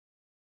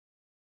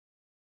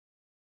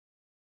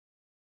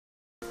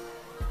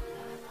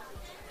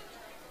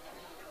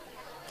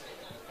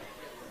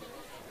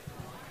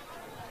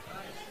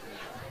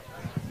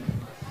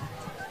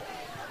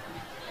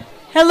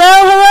Hello,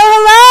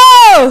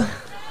 hello, hello!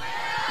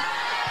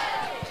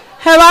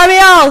 How are we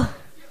all?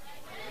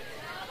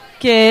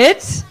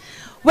 Good.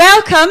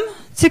 Welcome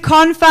to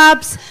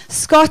Confab's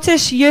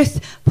Scottish Youth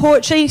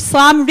Poetry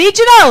Slam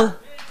Regional.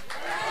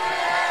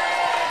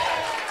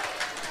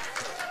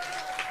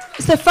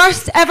 It's the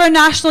first ever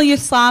National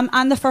Youth Slam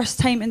and the first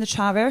time in the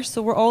Traverse,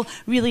 so we're all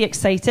really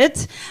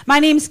excited. My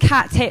name's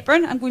Cathy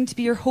Hepburn. I'm going to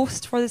be your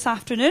host for this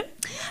afternoon.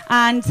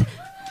 And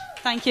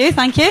thank you,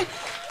 thank you.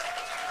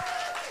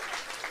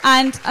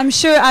 And I'm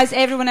sure, as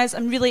everyone is,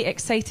 I'm really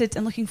excited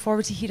and looking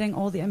forward to hearing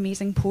all the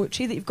amazing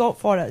poetry that you've got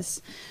for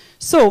us.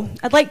 So,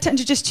 I'd like to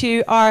introduce to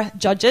you our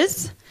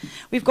judges.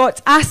 We've got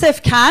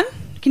Asif Khan.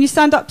 Can you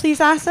stand up, please,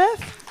 Asif?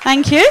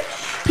 Thank you.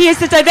 He is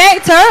the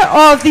director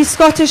of the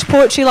Scottish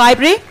Poetry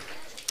Library.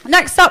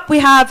 Next up, we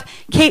have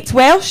Kate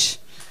Welsh,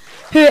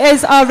 who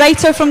is a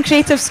writer from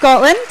Creative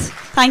Scotland.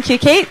 Thank you,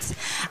 Kate.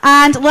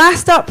 And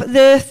last up,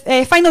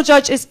 the final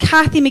judge is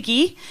Cathy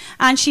McGee,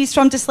 and she's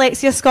from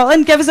Dyslexia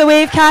Scotland. Give us a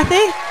wave,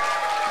 Cathy.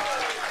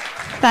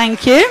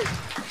 Thank you.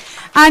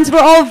 And we're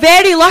all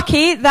very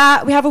lucky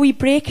that we have a wee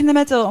break in the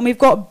middle, and we've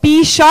got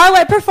B.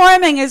 Charlotte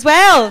performing as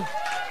well.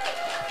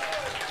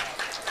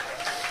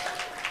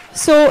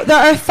 So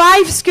there are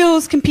 5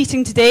 schools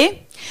competing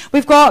today.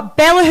 We've got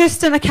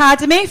Bellahouston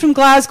Academy from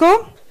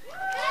Glasgow.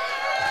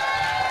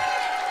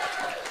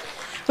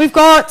 We've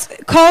got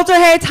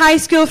Calderhead High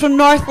School from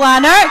North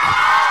Lanark.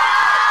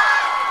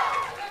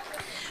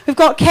 We've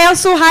got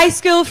Kelso High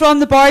School from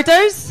the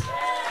Borders.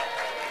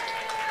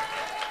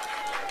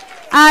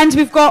 And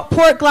we've got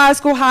Port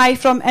Glasgow High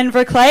from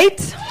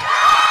Inverclyde.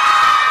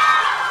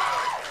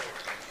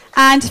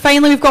 And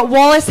finally we've got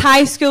Wallace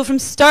High School from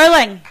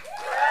Stirling.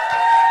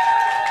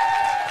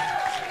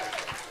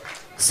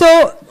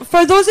 So,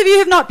 for those of you who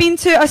have not been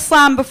to a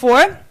slam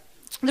before,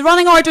 the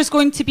running order is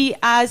going to be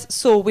as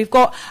so. We've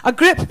got a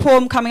group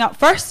poem coming up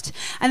first,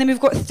 and then we've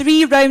got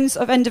 3 rounds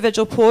of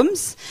individual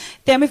poems.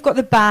 Then we've got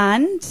the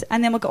band,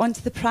 and then we'll get on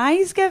to the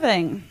prize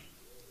giving.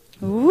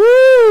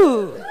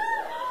 Woo!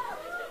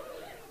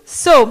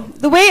 So,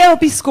 the way it will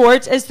be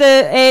scored is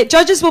the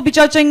judges will be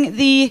judging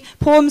the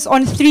poems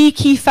on 3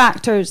 key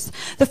factors.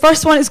 The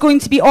first one is going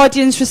to be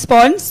audience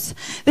response,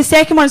 the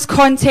second one is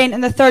content,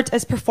 and the third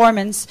is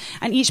performance.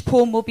 And each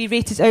poem will be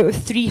rated out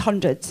of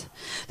 300.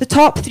 The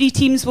top 3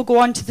 teams will go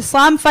on to the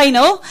slam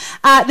final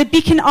at the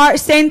Beacon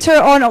Arts Centre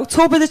on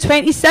October the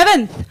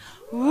 27th.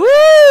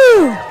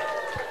 Woo!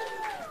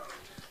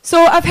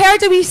 So, I've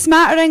heard a wee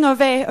smattering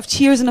of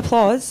cheers and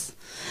applause.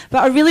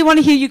 But I really want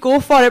to hear you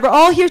go for it. We're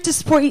all here to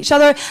support each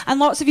other, and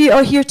lots of you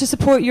are here to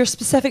support your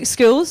specific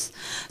schools.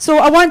 So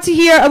I want to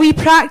hear a wee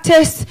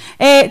practice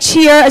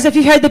cheer as if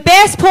you've heard the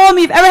best poem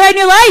you've ever heard in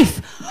your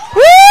life.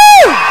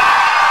 Woo!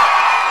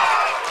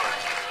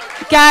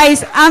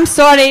 Guys, I'm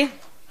sorry.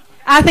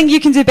 I think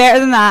you can do better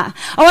than that.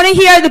 I want to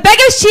hear the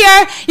biggest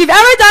cheer you've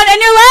ever done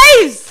in your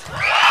lives.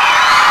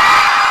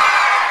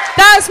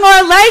 That's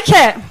more like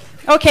it.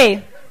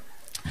 Okay.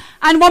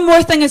 And one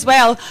more thing as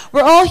well,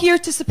 we're all here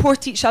to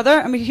support each other,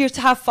 and we're here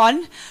to have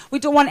fun. We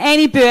don't want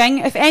any booing.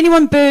 If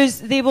anyone boos,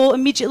 they will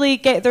immediately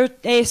get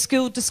their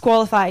school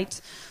disqualified.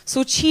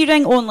 So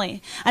cheering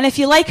only. And if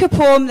you like a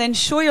poem, then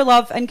show your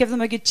love and give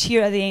them a good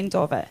cheer at the end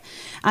of it.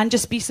 And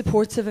just be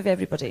supportive of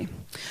everybody.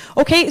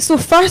 Okay, so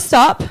first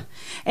up,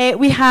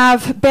 we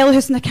have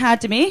Bellahouston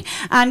Academy,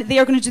 and they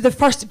are going to do the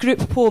first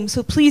group poem.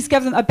 So please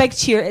give them a big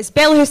cheer. It's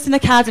Bellahouston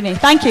Academy.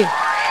 Thank you.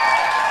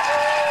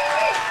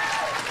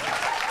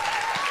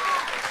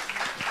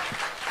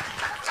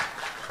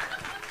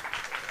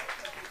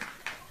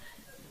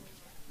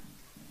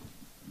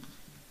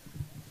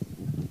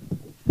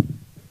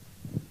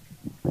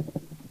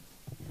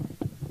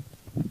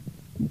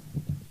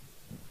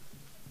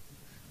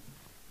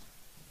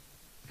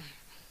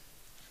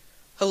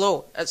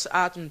 Hello, it's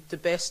Adam, the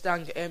best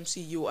dang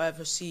MC you'll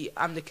ever see.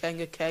 I'm the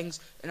king of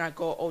kings, and I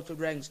got all the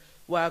rings.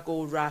 Where I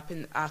go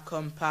rapping, I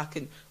come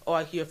packing. All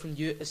I hear from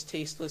you is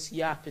tasteless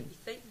yapping. You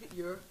think that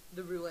you're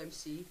the real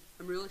MC?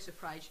 I'm really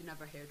surprised you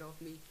never heard of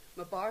me.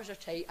 My bars are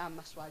tight and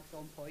my swag's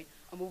on point.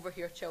 I'm over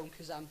here chilling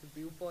because I'm the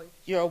real boy.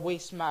 You're a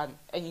waste man,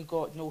 and you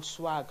got no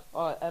swag.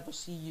 All I ever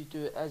see you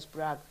do is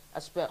brag. I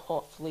spit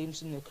hot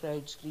flames and the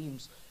crowd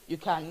screams. You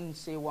can't even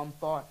say one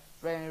bar.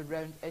 Running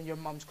around in your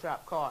mum's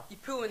crap car. You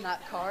pulling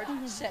that card,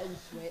 sitting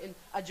sweating.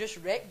 I just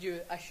wrecked you,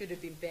 I should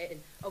have been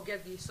betting. I'll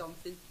give you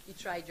something, you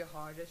tried your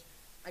hardest.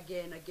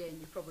 Again,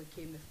 you probably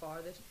came the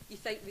farthest. You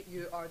think that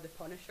you are the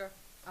punisher,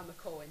 I'm a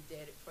calling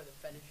Derek for the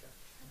finisher.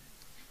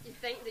 You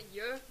think that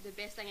you're the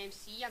best thing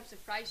MC, I'm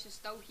surprised you're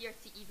still here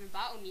to even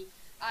battle me.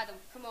 Adam,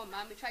 come on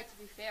man, we tried to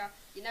be fair.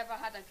 You never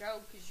had a girl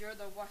because you're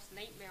the worst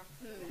nightmare.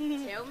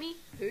 Tell me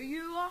who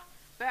you are?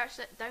 Better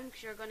sit down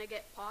because you're going to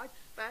get parred.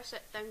 Better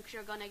sit down because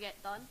you're going to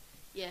get done.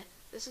 Yeah,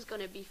 this is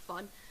going to be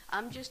fun.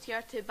 I'm just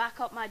here to back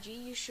up my G.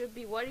 You should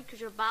be worried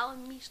because you're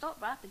battling me. Stop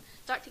rapping.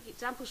 Start taking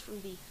examples from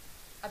D.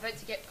 About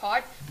to get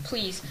parred?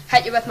 Please,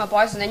 hit you with my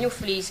bars and then you'll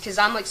freeze, cause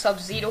I'm like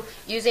Sub-Zero,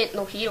 yous ain't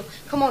no hero.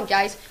 Come on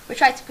guys, we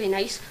try to play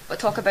nice, but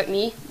talk about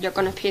me, you're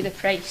gonna pay the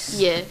price.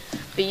 Yeah,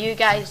 but you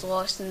guys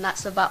lost and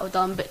that's the battle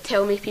done. But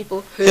tell me,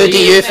 people, Who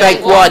do you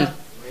think won?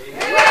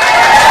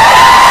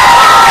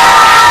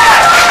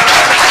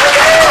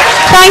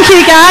 Thank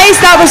you, guys.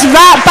 That was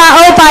Rap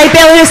Battle by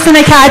Bellahouston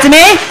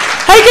Academy.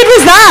 How good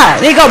was that?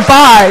 They got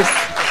bars.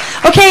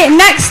 Okay,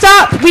 next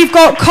up we've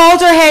got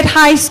Calderhead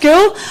High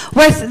School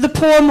with the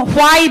poem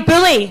Why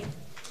Bully?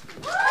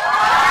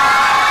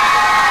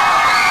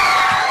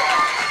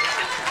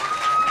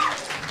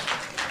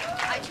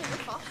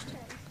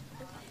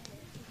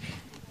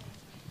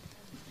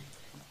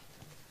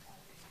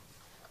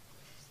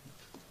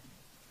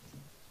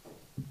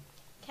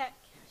 Kick,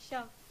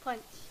 shove,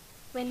 punch.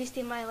 When they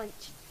steal my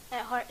lunch, it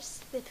hurts,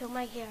 they pull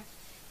my hair.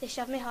 They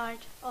shove me hard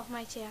off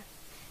my chair.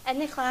 In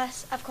the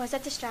class, I've caused a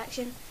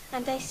distraction,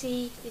 and I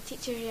see the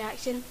teacher's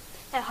reaction.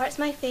 It hurts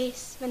my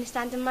face when they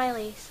stand in my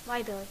lace.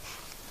 Why, Billy?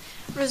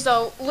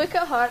 Result, look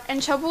at her,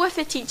 in trouble with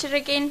the teacher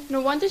again.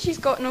 No wonder she's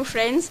got no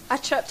friends. I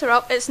tripped her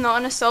up, it's not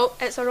an assault,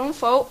 it's her own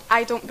fault.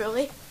 I don't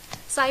bully.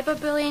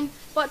 Cyberbullying,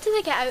 what do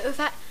they get out of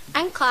it?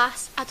 In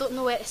class, I don't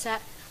know where to sit.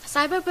 A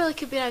cyberbully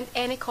could be around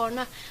any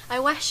corner. I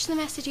wish the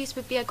messages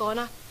would be a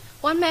goner.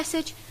 One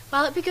message,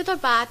 will it be good or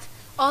bad?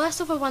 All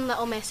this over one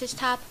little message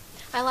tab.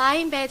 I lie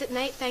in bed at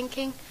night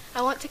thinking,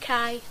 I want to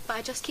cry, but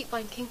I just keep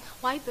blinking.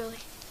 Why bully?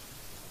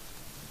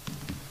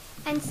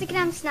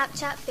 Instagram,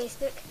 Snapchat,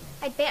 Facebook.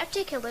 I'd better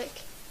take a look.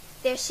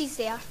 There she's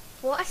there.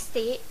 What a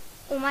state.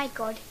 Oh my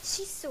god,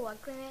 she's so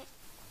ugly, mate.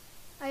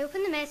 I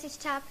open the message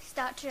tab,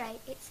 start to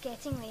write. It's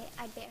getting late,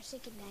 I'd better say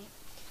goodnight.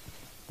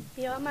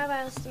 Beyond my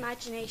wildest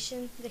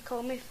imagination, they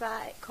call me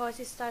fat, it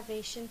causes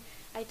starvation.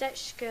 I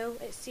ditch school,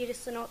 it's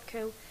seriously not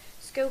cool.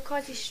 School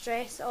causes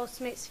stress, it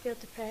also makes me feel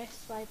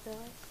depressed. Why bully?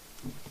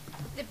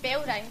 The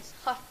bell rings,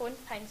 her phone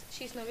pings,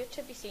 she's nowhere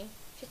to be seen.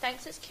 She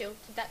thinks it's cool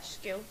to ditch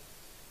school.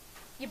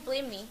 You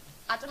blame me,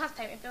 I don't have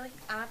time to bully,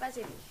 I'm a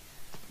busy bee.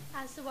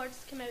 As the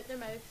words come out their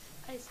mouth,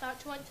 I start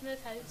to want to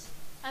move house.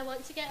 I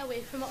want to get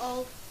away from it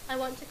all. I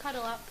want to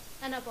cuddle up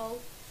in a ball.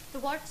 The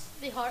words,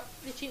 they hurt,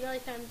 they treat me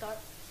like I'm dirt.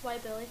 Why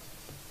bully?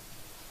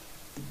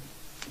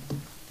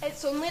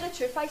 It's only the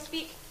truth I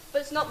speak,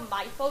 but it's not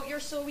my fault you're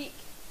so weak.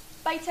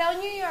 By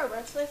telling you you're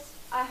worthless,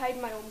 I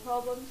hide my own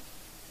problems.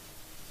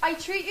 I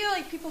treat you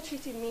like people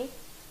treated me.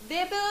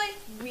 They bully,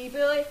 we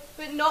bully,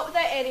 but not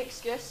without any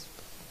excuse.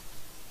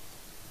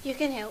 You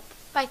can help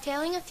by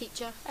telling a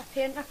teacher, a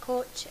parent, a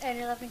coach,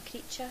 any living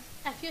creature.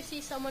 If you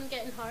see someone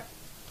getting hurt,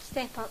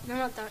 step up, no,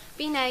 not dirt.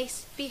 Be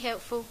nice, be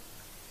helpful.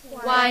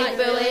 Why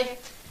bully?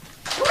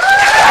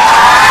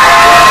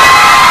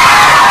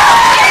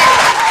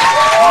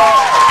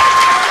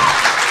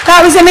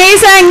 That was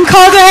amazing.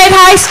 Calderhead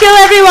High School,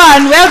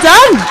 everyone. Well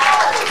done.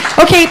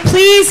 Okay,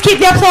 please keep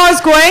the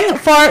applause going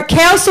for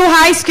Kelso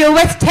High School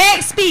with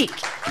Tech Speak.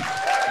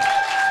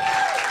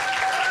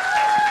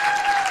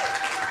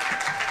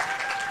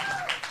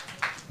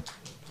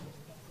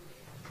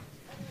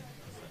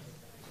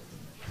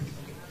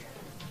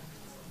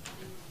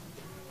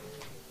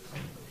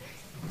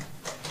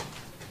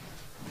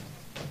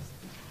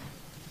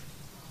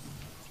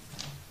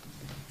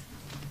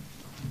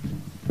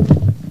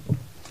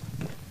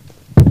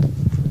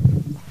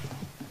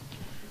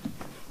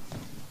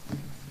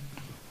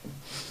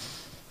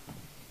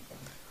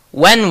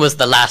 When was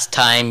the last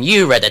time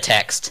you read a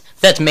text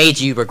that made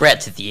you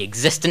regret the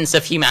existence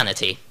of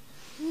humanity?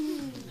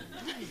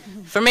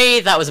 For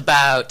me, that was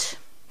about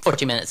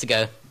 40 minutes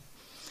ago.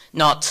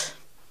 Not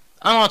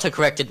an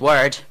autocorrected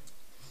word.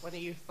 What are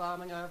you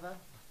farming over?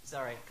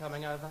 Sorry,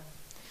 coming over?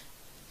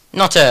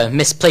 Not a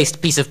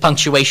misplaced piece of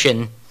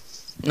punctuation.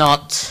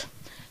 Not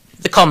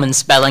the common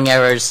spelling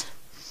errors.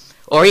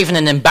 Or even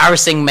an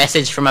embarrassing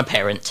message from a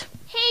parent.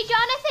 Hey,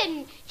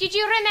 Jonathan, did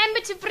you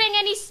remember to bring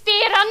any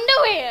spare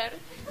underwear?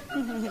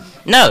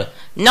 No,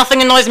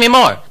 nothing annoys me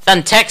more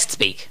than text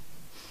speak.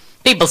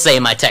 People say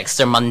my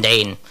texts are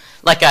mundane,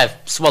 like I've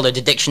swallowed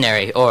a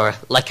dictionary, or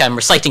like I'm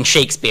reciting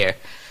Shakespeare.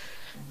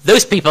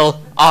 Those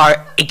people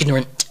are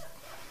ignorant.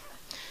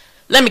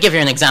 Let me give you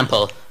an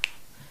example,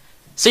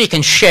 so you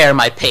can share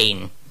my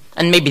pain,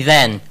 and maybe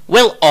then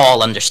we'll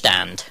all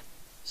understand.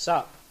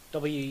 Sup,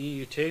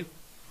 WU2?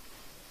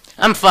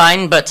 I'm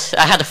fine, but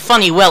I had a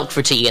funny whelk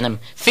for tea, and I'm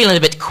feeling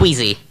a bit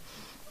queasy.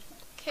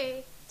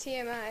 Okay,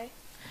 TMI.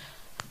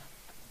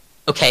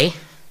 Okay.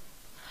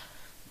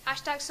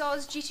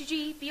 #SOS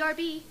G2G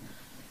BRB.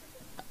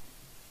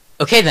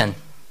 Okay then.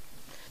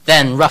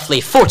 Then,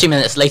 roughly 40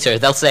 minutes later,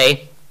 they'll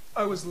say,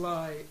 I was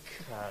like...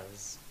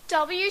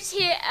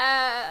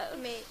 WTF.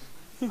 Mate.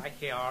 I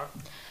hear.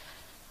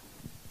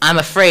 I'm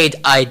afraid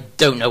I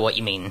don't know what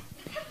you mean.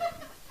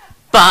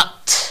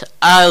 But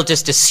I'll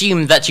just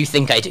assume that you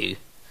think I do.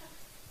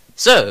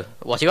 So,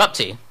 what are you up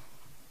to?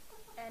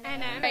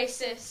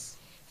 Crisis.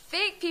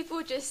 Fake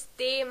people just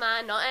stay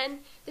man not in.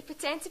 They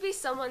pretend to be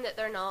someone that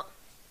they're not.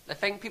 They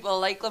think people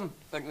like them,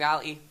 but in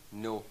reality,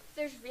 no.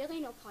 There's really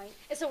no point.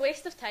 It's a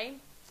waste of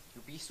time.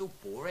 You'll be so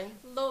boring.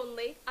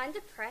 Lonely. And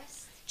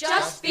depressed.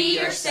 Just be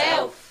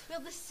yourself. We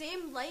have the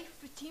same life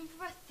routine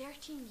for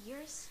 13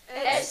 years.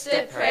 It's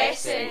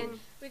depressing.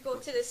 We go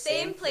to the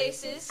same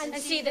places And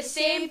see the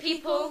same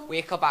people.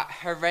 Wake up at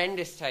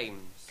horrendous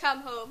times.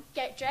 Come home,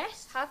 Get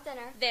dressed, Have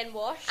dinner. then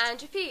wash, and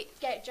repeat.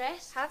 Get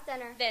dressed, Have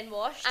dinner. then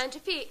wash. and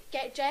repeat.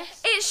 Get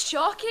dressed. It's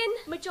shocking.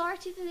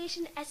 Majority of the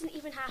nation isn't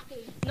even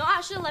happy. Not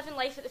actually living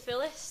life at the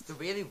fullest. The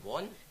way they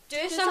want.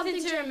 Do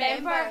something to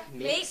remember.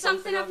 Make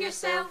something of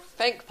yourself.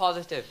 Think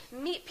positive.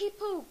 Meet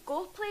people.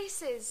 Go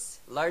places.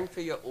 Learn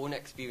through your own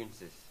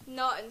experiences.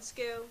 Not in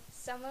school.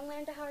 Someone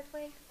learned a hard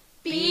way.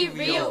 Be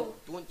real.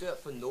 Don't do it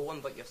for no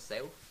one but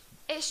yourself.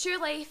 It's your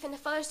life, and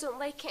if others don't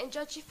like it and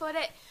judge you for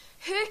it,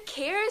 who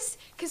cares?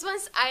 Because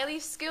once I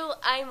leave school,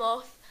 I'm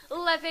off.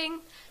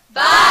 Living.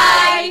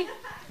 Bye!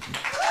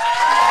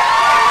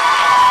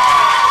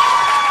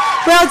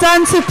 Well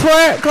done to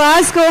Port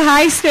Glasgow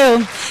High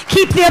School.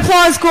 Keep the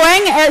applause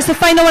going. It's the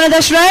final one of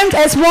this round.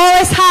 It's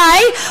Wallace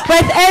High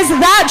with Is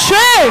That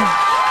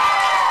True?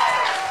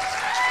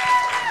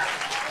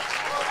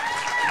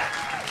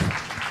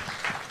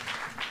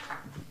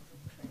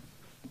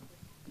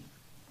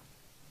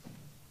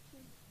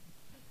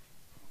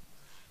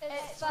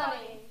 It's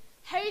funny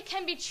how you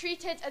can be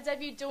treated as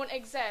if you don't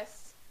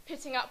exist,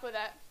 putting up with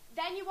it.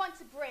 Then you want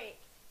to break.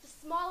 The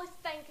smallest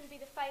thing can be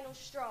the final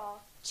straw.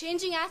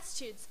 Changing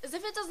attitudes as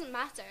if it doesn't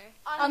matter.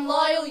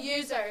 Unloyal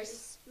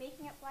users.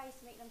 Making up lies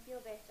to make them feel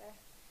better.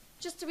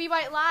 Just a wee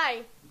white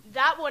lie.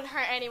 That won't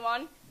hurt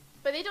anyone,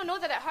 but they don't know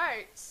that it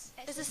hurts.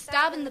 It's a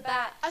stab in the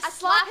back. A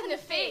slap in the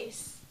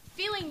face.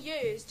 Feeling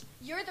used,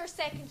 you're their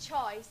second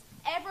choice.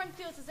 Everyone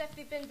feels as if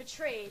they've been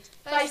betrayed.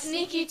 By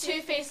sneaky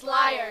two-faced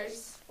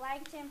liars.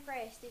 Lying to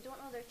impress, they don't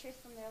know their truth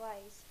from their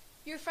lies.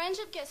 Your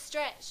friendship gets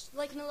stretched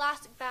like an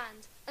elastic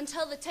band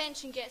until the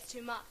tension gets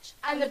too much.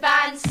 And the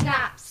band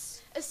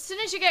snaps. As soon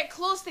as you get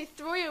close, they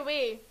throw you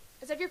away,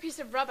 as if you're a piece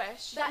of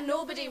rubbish. That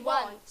nobody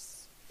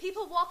wants.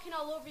 People walking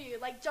all over you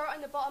like dirt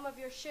on the bottom of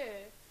your shoe.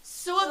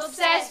 So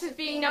obsessed with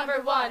being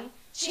number one,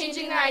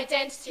 changing their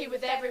identity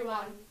with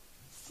everyone.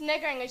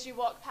 Sniggering as you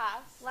walk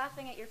past.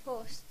 Laughing at your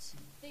posts.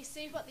 They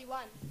say what they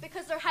want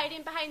because they're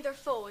hiding behind their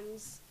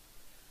phones.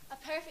 A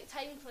perfect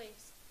hiding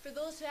place for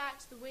those who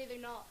act the way they're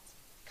not,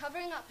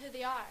 covering up who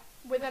they are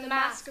With a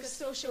mask of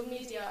social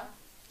media.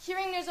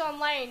 Hearing news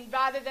online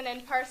rather than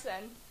in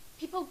person.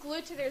 People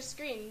glued to their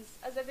screens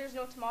as if there's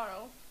no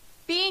tomorrow.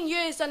 Being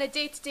used on a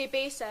day-to-day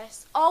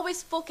basis,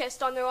 always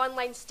focused on their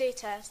online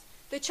status.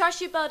 The trust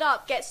you build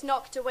up gets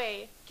knocked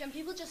away. Can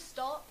people just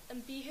stop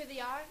and be who they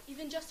are,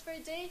 even just for a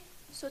day?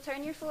 So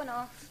turn your phone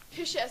off.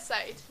 Push it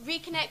aside.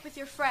 Reconnect with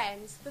your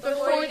friends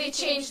Before they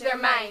change their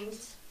mind.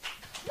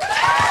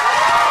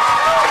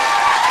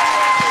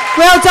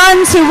 Well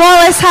done to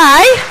Wallace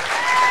High.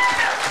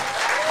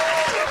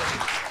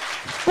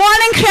 What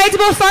an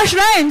incredible first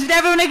round. Did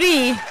everyone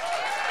agree?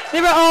 They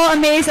were all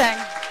amazing.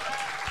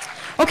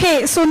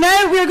 Okay, so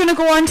now we're going to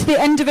go on to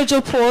the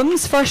individual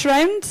poems, first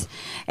round.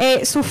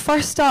 So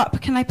first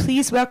up, can I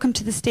please welcome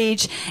to the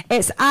stage,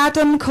 it's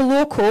Adam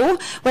Koloko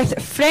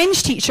with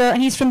French teacher,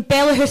 and he's from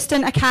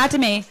Bellahouston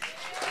Academy.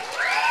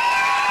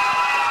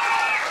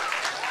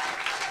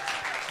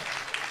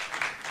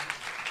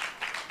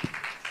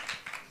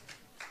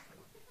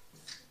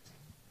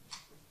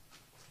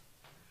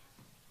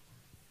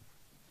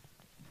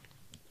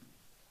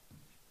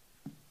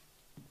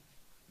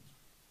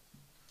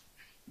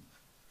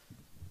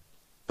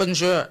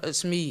 Bonjour,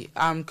 it's me.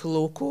 I'm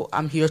Koloko.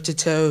 I'm here to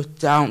tell you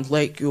that I don't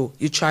like you.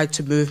 You tried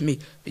to move me,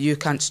 but you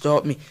can't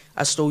stop me.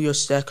 I stole your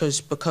stickers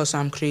because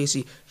I'm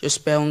crazy. Your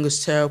spelling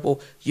is terrible.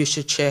 You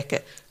should check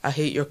it. I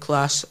hate your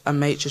class. I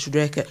might just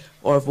wreck it.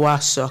 Au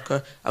revoir,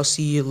 sucker. I'll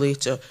see you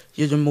later.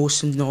 You're the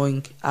most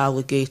annoying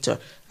alligator.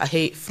 I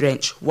hate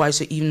French. Why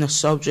is it even a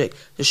subject?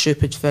 The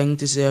stupid thing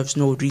deserves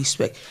no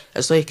respect.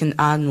 It's like an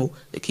animal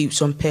that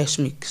keeps on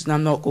pestering me because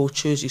I'm not going to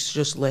choose you, so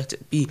just let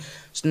it be.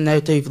 So now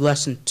that you've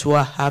listened to what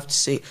I have to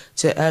say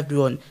to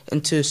everyone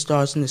and to the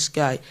stars in the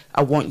sky,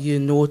 I want you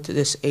to know that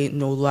this ain't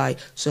no lie.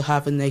 So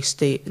have a nice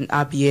day and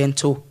a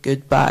bientôt.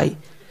 Goodbye.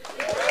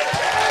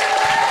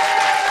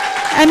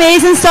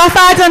 Amazing stuff,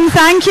 Adam.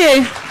 Thank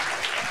you.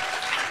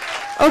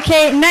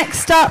 Okay,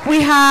 next up we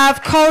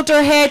have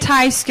Calderhead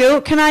High School.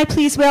 Can I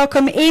please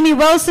welcome Amy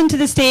Wilson to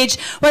the stage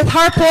with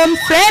her poem,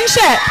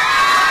 Friendship.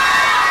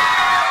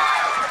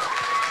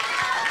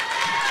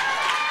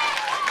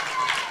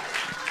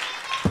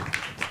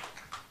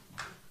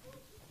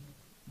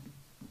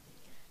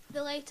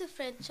 The light of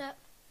friendship.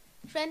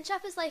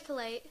 Friendship is like a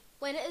light.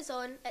 When it is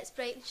on, it's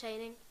bright and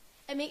shining.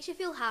 It makes you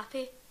feel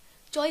happy,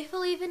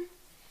 joyful even.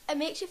 It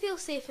makes you feel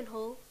safe and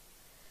whole.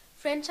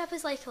 Friendship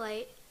is like a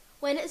light.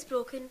 When it is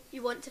broken,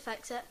 you want to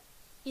fix it.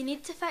 You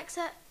need to fix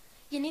it.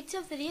 You need to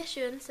have the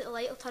reassurance that the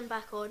light will turn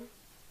back on.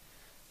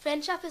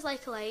 Friendship is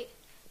like a light.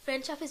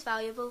 Friendship is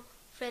valuable.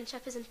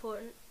 Friendship is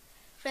important.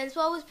 Friends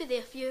will always be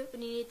there for you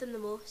when you need them the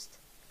most.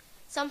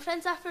 Some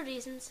friends are for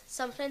reasons,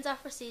 some friends are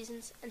for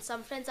seasons, and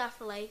some friends are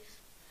for life.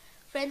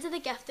 Friends are the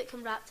gift that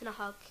come wrapped in a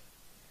hug.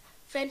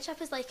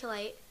 Friendship is like a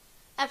light.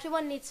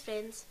 Everyone needs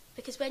friends,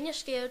 because when you're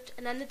scared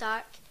and in the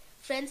dark,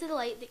 Friends are the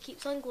light that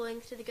keeps on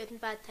glowing through the good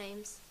and bad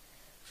times.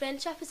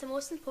 Friendship is the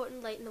most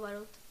important light in the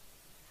world.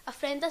 A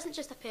friend isn't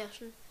just a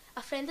person.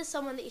 A friend is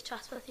someone that you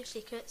trust with your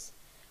secrets,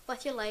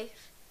 with your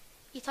life.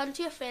 You turn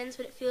to your friends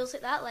when it feels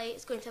like that light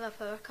is going to have a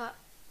power cut.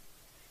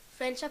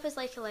 Friendship is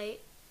like a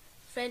light.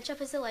 Friendship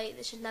is the light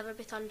that should never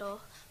be turned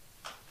off.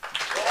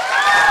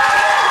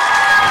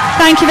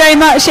 Thank you very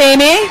much,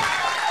 Amy.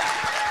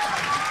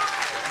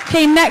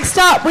 Okay, next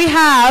up we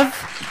have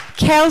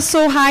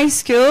Kelso High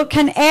School.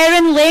 Can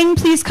Erin Ling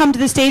please come to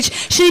the stage?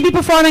 She'll be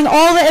performing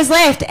All That Is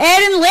Left.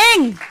 Erin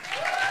Ling!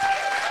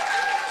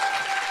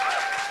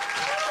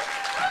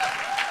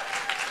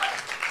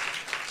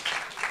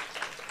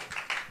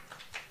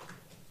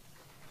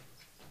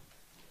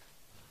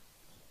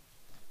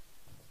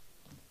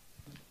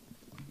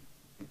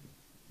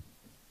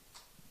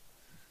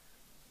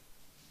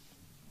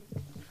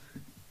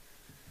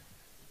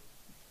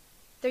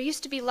 There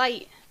used to be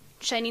light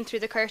shining through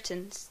the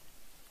curtains.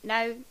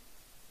 Now,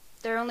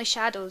 there are only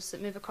shadows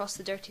that move across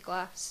the dirty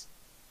glass.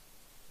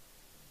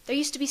 There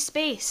used to be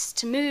space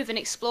to move and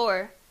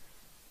explore.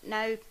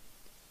 Now,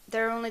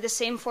 there are only the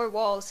same four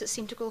walls that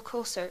seem to grow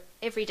closer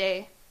every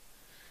day.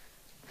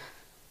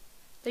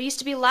 There used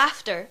to be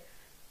laughter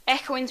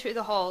echoing through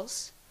the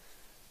halls.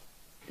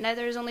 Now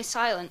there is only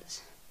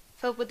silence,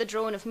 filled with the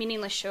drone of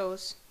meaningless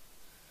shows.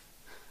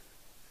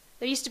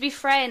 There used to be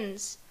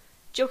friends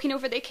joking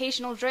over the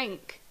occasional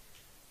drink.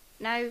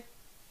 Now,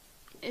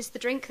 it's the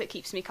drink that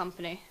keeps me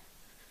company.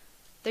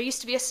 There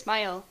used to be a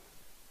smile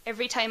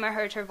every time I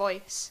heard her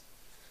voice.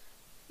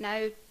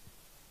 Now,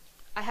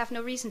 I have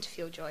no reason to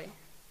feel joy.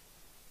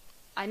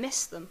 I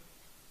miss them.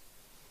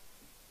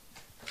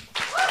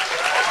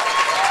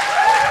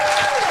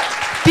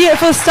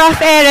 Beautiful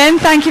stuff, Erin.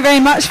 Thank you very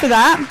much for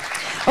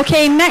that.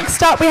 Okay,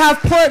 next up we have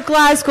Port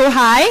Glasgow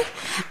High.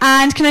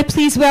 And can I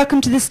please welcome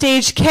to the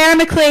stage Kerr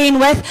McLean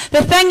with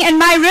The Thing in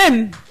My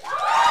Room.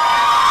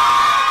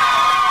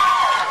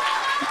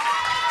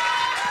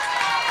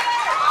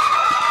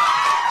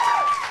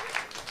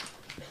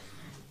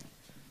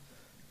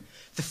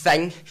 The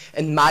thing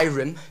in my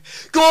room.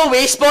 Go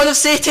away, spawn of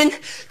Satan!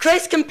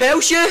 Christ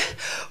compels you!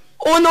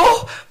 Oh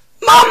no!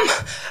 Mum!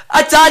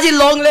 A daddy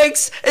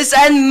longlegs is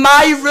in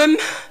my room!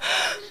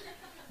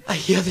 I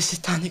hear the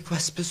satanic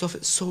whispers of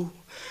its soul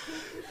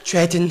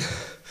treading.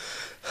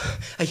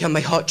 I hear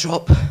my heart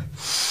drop.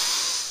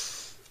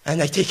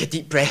 And I take a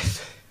deep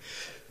breath.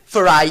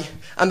 For I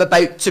am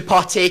about to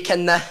partake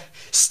in the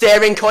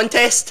staring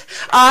contest.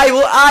 I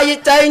will eye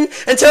it down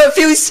until it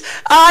feels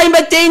I'm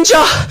a danger.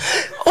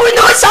 Oh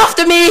no, it's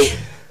after me!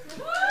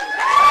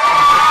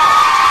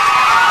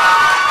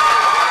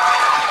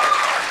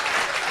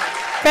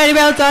 Very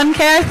well done,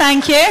 Kerr,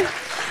 thank you.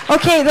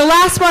 Okay, the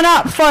last one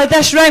up for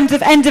this round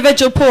of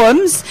individual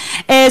poems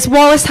is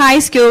Wallace High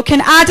School.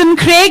 Can Adam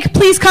Craig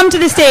please come to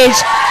the stage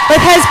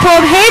with his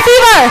poem Hay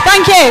Fever?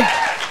 Thank you.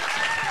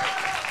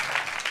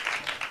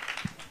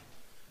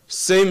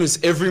 Same as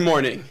every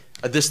morning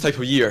at this type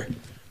of year,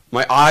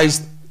 my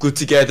eyes glued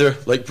together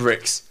like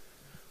bricks.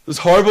 Those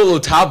horrible little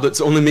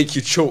tablets only make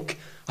you choke.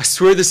 I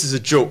swear this is a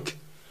joke.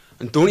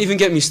 And don't even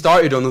get me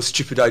started on those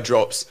stupid eye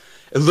drops.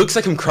 It looks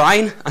like I'm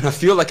crying and I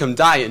feel like I'm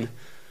dying.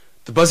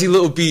 The buzzy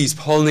little bees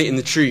pollinating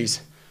the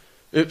trees.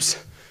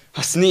 Oops,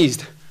 I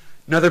sneezed.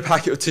 Another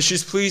packet of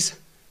tissues, please.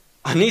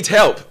 I need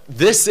help.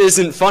 This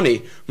isn't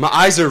funny. My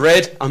eyes are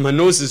red and my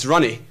nose is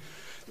runny.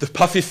 The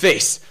puffy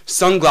face,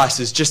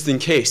 sunglasses just in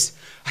case.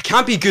 I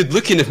can't be good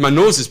looking if my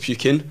nose is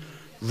puking.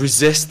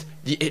 Resist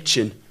the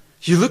itching.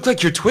 You look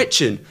like you're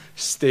twitching.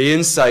 Stay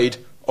inside,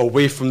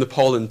 away from the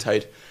pollen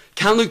tide.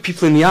 Can't look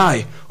people in the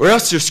eye, or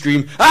else you'll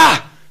scream,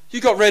 "Ah!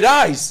 You got red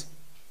eyes!"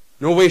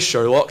 No way,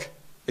 Sherlock.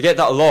 I get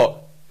that a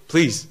lot.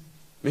 Please,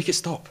 make it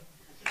stop.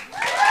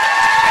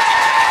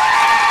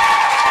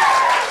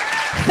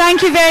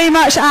 Thank you very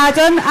much,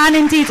 Adam, and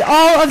indeed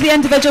all of the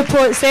individual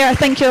poets there. I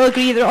think you'll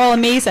agree they're all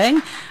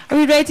amazing. Are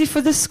we ready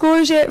for the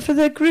scores yet for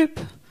the group?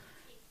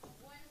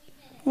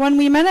 1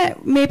 wee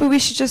minute. Maybe we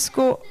should just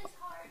go.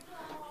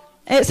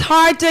 It's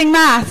hard doing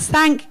maths.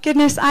 Thank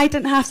goodness I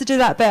didn't have to do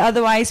that bit,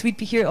 otherwise we'd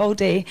be here all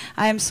day.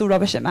 I am so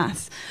rubbish at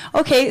maths.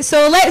 Okay,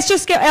 so let's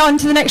just get on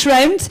to the next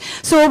round.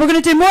 So we're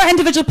going to do more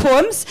individual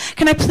poems.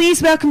 Can I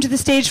please welcome to the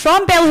stage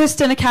from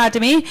Bellahouston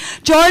Academy,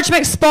 George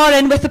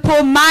McSporran with the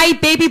poem My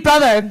Baby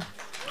Brother.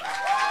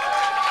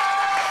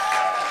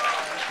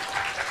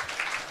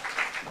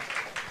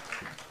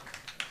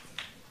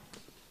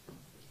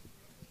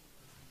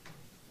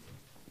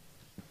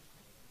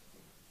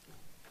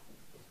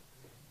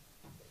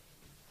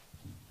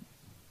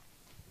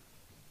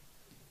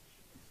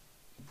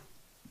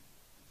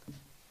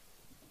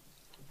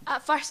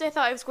 At first I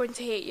thought I was going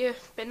to hate you,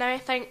 but now I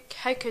think,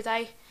 how could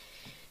I?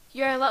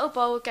 You're a little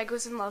ball of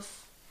giggles and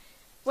love.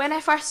 When I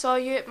first saw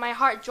you, my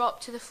heart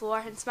dropped to the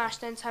floor and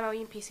smashed into a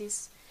million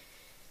pieces.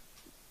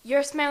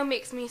 Your smile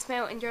makes me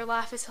smile and your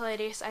laugh is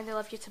hilarious and I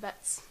love you to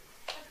bits.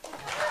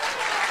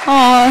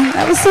 Oh,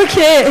 that was so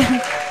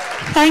cute.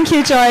 Thank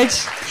you,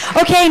 George.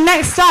 Okay,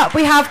 next up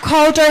we have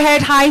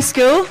Calderhead High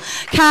School.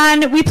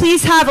 Can we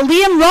please have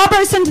Liam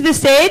Robertson to the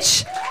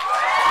stage?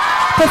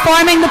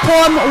 performing the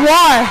poem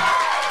War.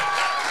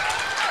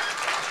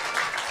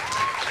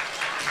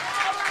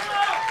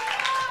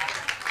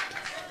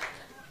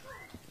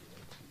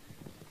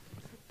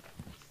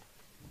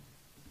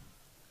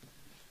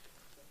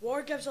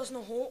 War gives us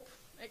no hope.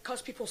 It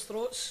cuts people's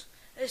throats.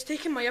 It has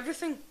taken my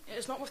everything. It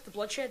is not worth the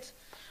bloodshed.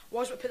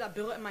 War's what put that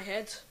bullet in my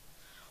head.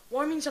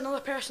 War means another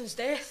person's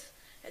death.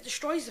 It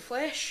destroys the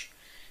flesh.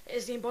 It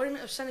is the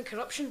embodiment of sin and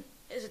corruption.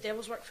 It is the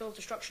devil's work full of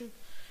destruction.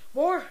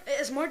 War, it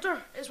is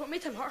murder. It is what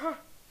made him hurt her.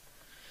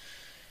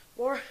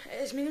 War,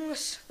 it is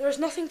meaningless. There is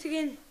nothing to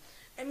gain.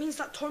 It means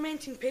that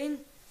tormenting pain.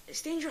 It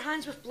stains your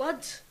hands with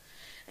blood.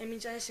 It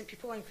means innocent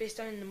people lying face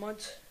down in the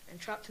mud and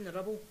trapped in the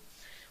rubble.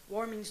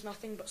 War means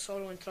nothing but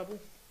sorrow and trouble.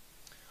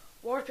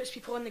 War puts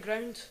people on the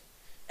ground.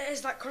 It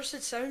is that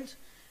cursed sound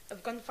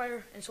of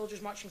gunfire and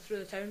soldiers marching through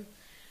the town.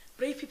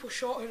 Brave people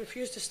shot who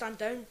refused to stand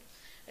down.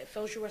 It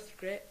fills you with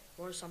regret.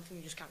 War is something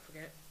you just can't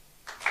forget.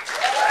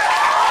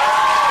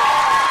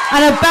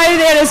 And a bow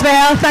there as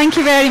well. Thank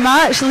you very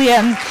much,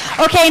 Liam.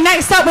 Okay,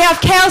 next up we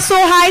have Kelso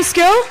High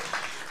School.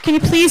 Can you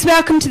please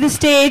welcome to the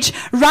stage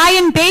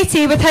Ryan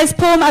Beatty with his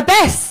poem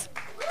Abyss.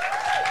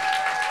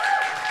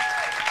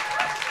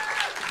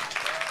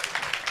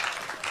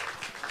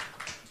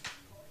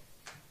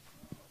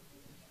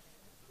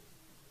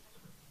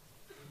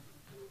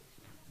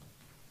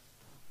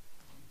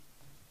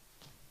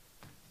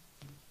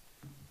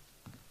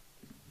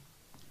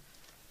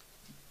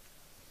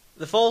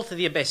 The fall to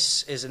the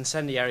abyss is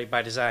incendiary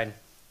by design,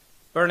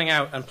 burning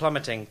out and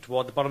plummeting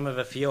toward the bottom of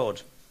a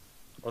fjord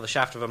or the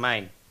shaft of a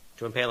mine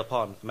to impale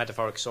upon a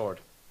metaphoric sword.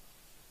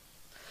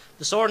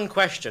 The sword in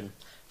question,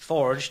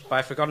 forged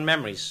by forgotten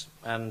memories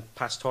and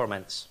past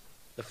torments.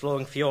 The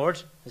flowing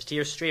fjord, his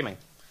tears streaming.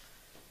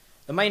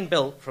 The mine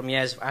built from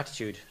years of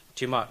attitude,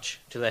 too much,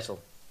 too little.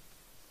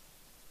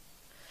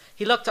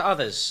 He looked to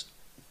others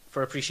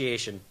for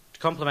appreciation, to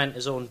complement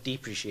his own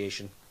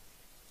depreciation.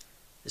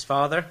 His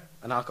father,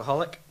 an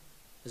alcoholic.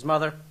 His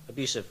mother,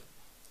 abusive.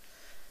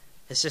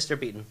 His sister,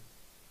 beaten.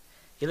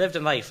 He lived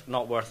a life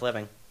not worth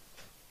living.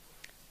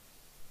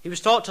 He was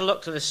taught to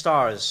look to the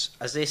stars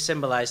as they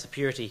symbolized the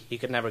purity he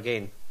could never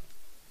gain.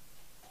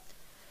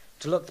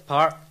 To look the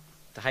part,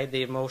 to hide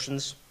the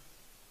emotions,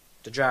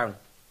 to drown,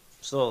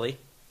 slowly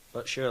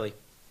but surely.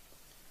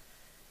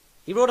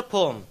 He wrote a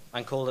poem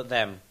and called it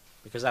Them,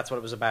 because that's what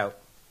it was about.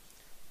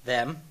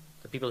 Them,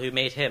 the people who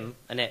made him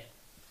and it.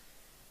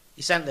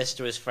 He sent this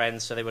to his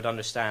friends so they would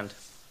understand.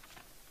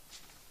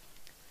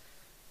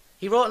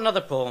 He wrote another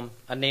poem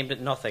and named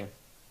it Nothing,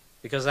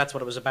 because that's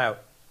what it was about.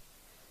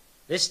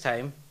 This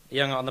time, he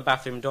hung it on the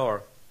bathroom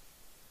door.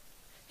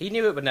 He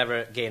knew it would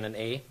never gain an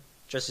A,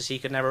 just as he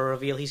could never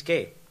reveal he's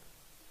gay.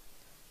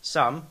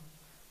 Some,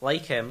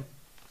 like him,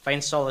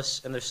 find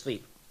solace in their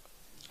sleep.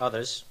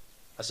 Others,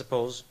 I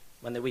suppose,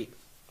 when they weep.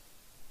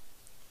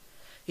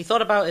 He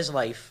thought about his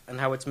life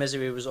and how its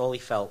misery was all he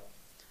felt.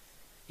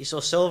 He saw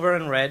silver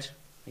and red,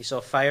 he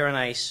saw fire and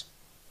ice,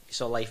 he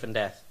saw life and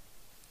death.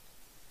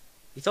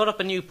 He thought up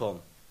a new poem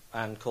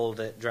and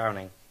called it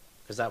Drowning,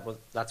 because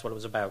that's what it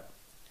was about.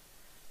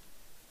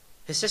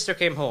 His sister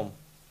came home,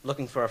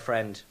 looking for a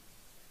friend,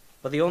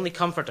 but the only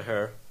comfort to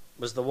her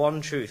was the one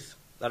truth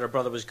that her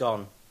brother was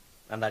gone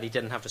and that he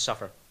didn't have to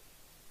suffer.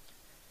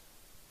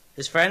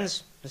 His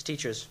friends, his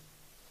teachers,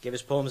 gave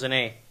his poems an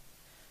A.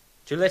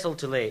 Too little,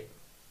 too late.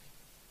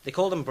 They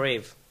called him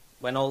brave,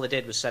 when all they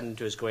did was send him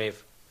to his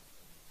grave.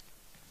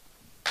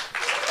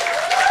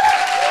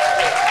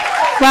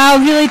 Wow,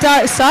 really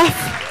dark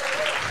stuff.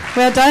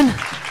 Well done.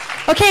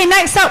 Okay,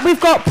 next up we've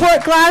got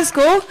Port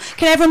Glasgow.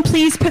 Can everyone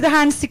please put their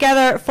hands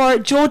together for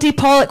Jodie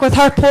Pollock with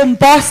her poem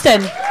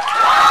Boston.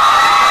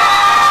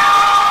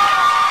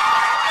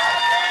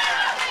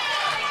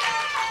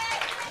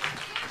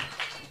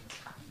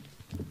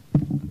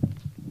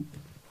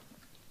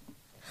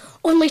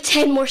 Only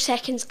 10 more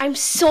seconds. I'm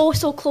so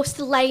close to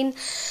the line.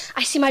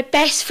 I see my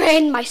best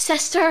friend, my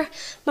sister,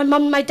 my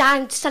mum and my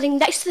dad standing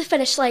next to the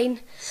finish line.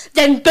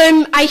 Then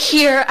boom, I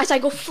hear as I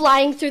go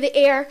flying through the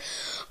air,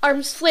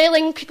 arms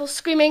flailing, people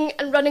screaming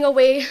and running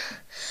away.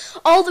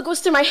 All that goes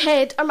through my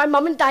head, are my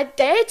mum and dad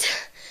dead?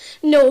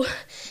 No.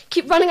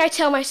 Keep running, I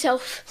tell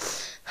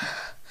myself.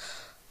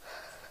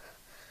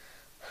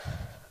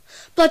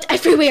 Blood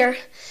everywhere.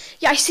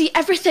 Yeah, I see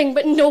everything,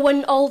 but no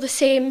one all the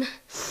same.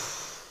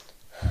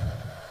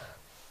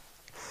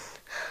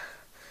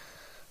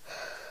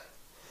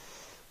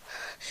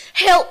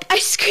 Help! I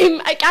scream.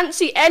 I can't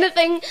see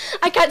anything.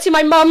 I can't see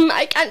my mum.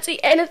 I can't see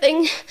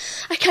anything.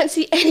 I can't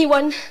see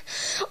anyone.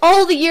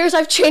 All the years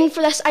I've trained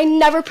for this, I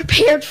never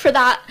prepared for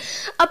that.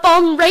 A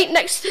bomb right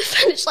next to the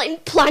finish line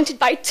planted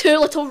by 2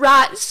 little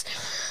rats.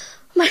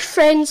 My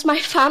friends, my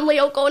family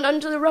all gone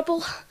under the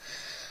rubble.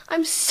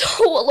 I'm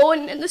so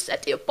alone in the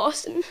city of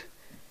Boston.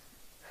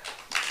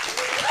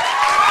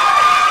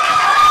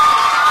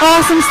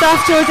 Awesome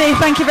stuff, Jodie.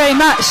 Thank you very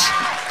much.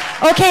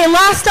 Okay,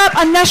 last up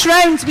on this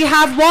round, we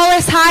have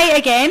Wallace High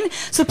again.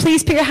 So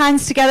please put your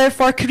hands together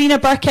for Karina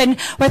Birkin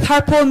with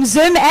her poem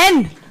Zoom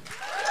In.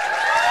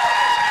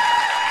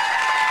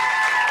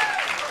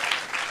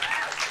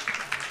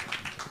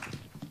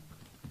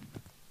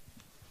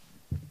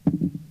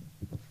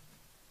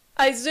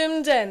 I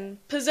zoomed in,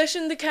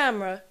 positioned the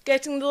camera,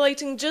 getting the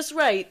lighting just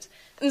right,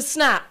 and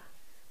snap!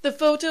 The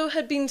photo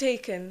had been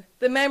taken,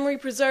 the memory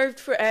preserved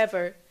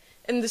forever,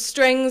 in the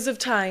strings of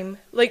time,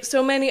 like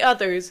so many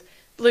others,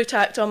 blue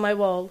tacked on my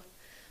wall.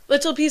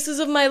 Little pieces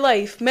of my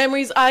life,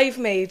 memories I've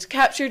made,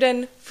 captured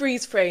in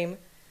freeze frame,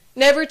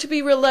 never to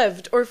be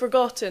relived or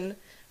forgotten,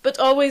 but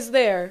always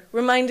there,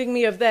 reminding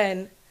me of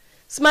then.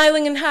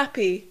 Smiling and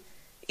happy,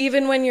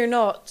 even when you're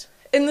not.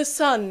 In the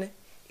sun,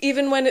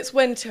 even when it's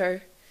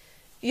winter.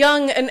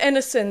 Young and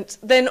innocent,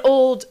 then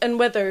old and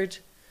withered.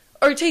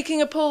 Or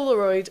taking a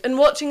Polaroid and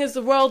watching as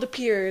the world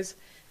appears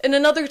in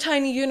another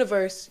tiny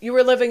universe you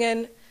were living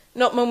in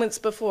not moments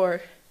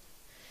before.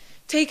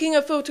 Taking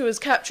a photo is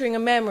capturing a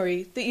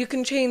memory that you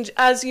can change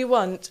as you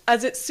want,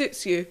 as it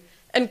suits you,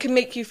 and can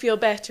make you feel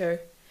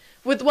better.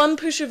 With one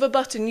push of a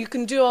button you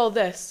can do all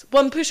this.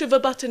 One push of a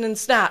button and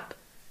snap.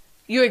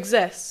 You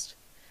exist.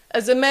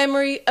 As a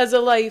memory, as a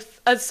life,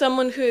 as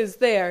someone who is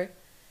there,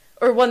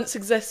 or once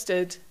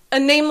existed. A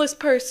nameless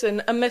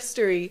person, a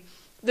mystery,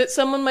 that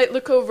someone might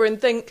look over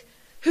and think,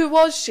 who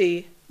was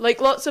she?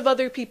 Like lots of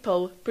other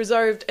people,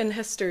 preserved in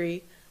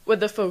history,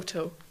 with a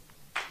photo.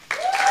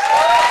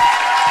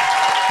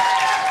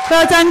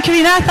 Well done,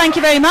 Karina. Thank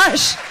you very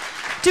much.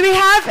 Do we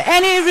have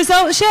any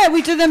results yet?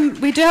 We do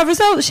have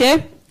results,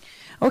 yeah?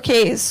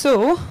 Okay,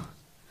 so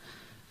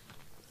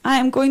I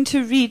am going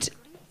to read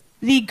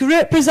the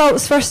group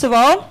results first of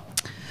all.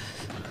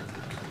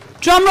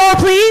 Drum roll,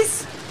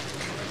 please.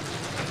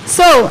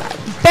 So,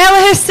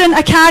 Bellahouston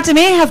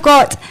Academy have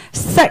got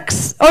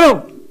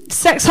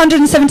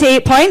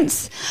 678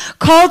 points.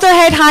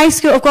 Calderhead High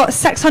School have got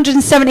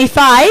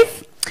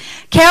 675.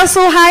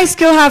 Kelso High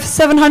School have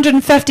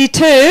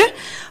 752.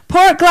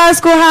 Port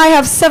Glasgow High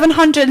have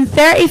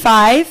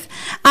 735.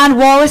 And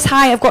Wallace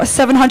High have got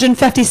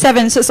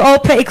 757. So it's all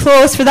pretty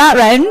close for that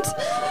round.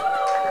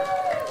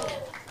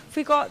 Have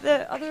we got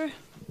the other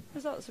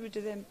results? Or we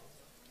do them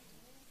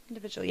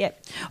individual? Yeah.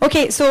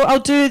 Okay, so I'll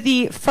do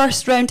the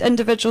first round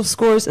individual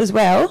scores as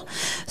well.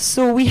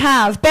 So we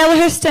have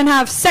Bellahouston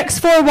have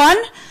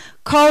 641.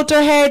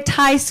 Calderhead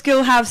High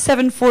School have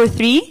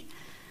 743.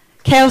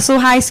 Kelso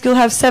High School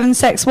have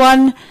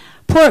 761.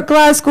 Port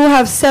Glasgow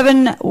have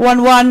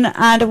 711.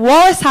 And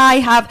Wallace High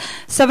have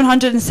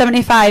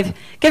 775.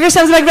 Give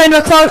yourselves a big round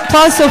of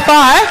applause so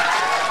far.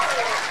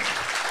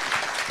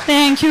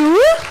 Thank you.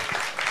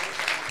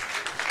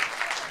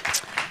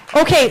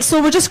 Okay, so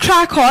we'll just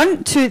crack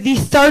on to the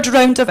third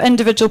round of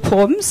individual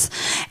poems.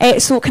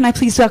 So can I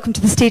please welcome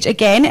to the stage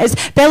again is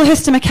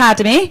Bellahouston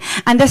Academy,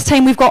 and this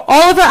time we've got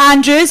Oliver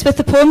Andrews with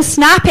the poem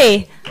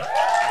Snappy.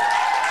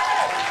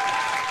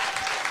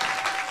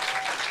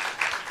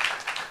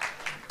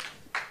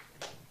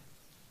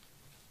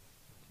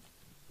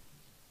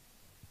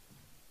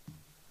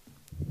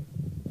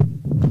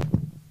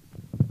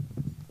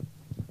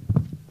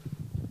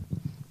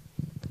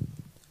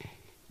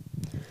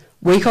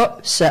 Wake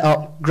up, sit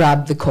up,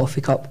 grab the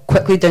coffee cup,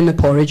 quickly down the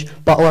porridge.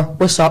 Butler,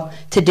 what's up?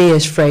 Today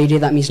is Friday,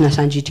 that means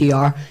Nissan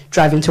GTR.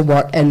 Driving to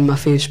work in my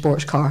favourite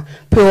sports car.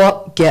 Pull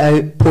up, get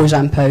out, pose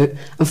and pout.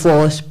 I'm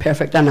flawless,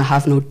 perfect and I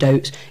have no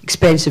doubts.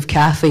 Expensive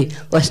Cathy,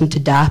 listen to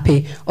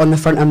Dappy. On the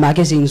front of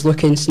magazines,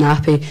 looking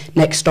snappy.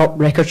 Next stop,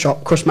 record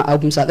shop, course my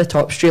album's at the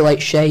top. Street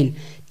lights shine,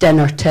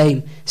 dinner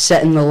time.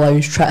 Sit in the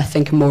lounge, try to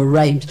think of more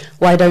rhymes.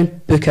 Lie down,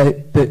 book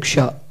out, book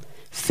shut.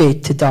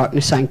 Fade to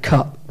darkness and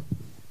cut.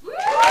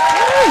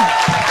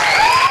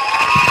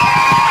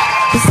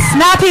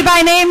 Snappy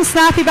by name,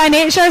 snappy by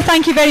nature.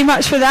 Thank you very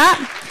much for that.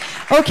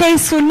 Okay,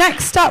 so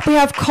next up we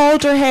have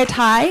Calderhead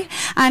High.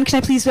 And can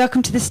I please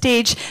welcome to the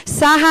stage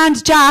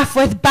Sahand Jaff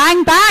with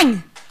Bang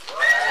Bang.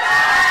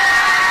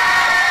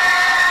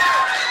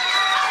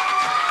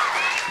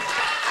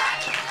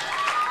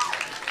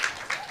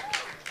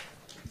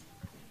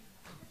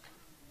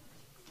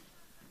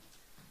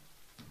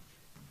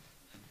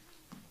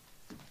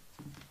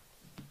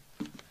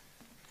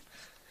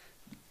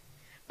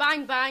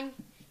 Bang bang,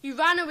 he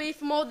ran away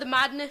from all the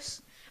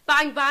madness.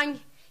 Bang bang,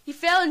 he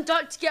fell and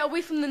ducked to get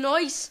away from the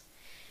noise.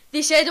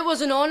 They said it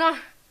was an honour.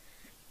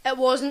 It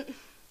wasn't.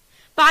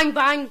 Bang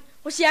bang,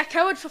 was he a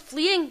coward for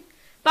fleeing?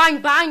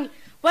 Bang bang,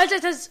 where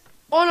did his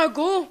honour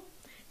go?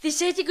 They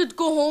said he could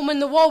go home when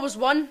the war was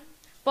won,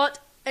 but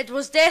it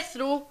was death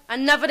row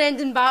and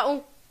never-ending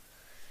battle.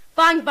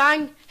 Bang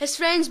bang, his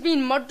friends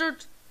being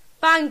murdered.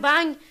 Bang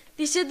bang,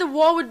 they said the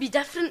war would be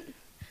different.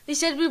 They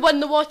said we'd win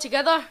the war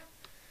together.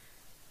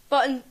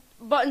 But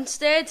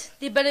instead,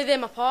 they buried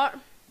them apart.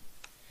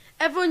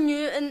 Everyone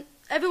knew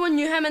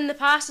him in the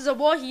past as a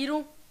war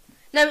hero.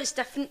 Now it's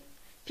different.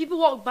 People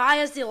walk by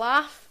as they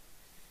laugh.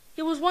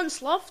 He was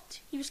once loved.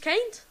 He was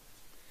kind.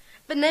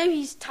 But now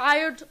he's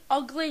tired,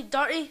 ugly,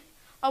 dirty.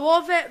 A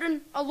war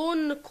veteran, alone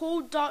in the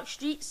cold, dark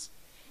streets.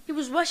 He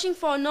was wishing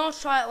for another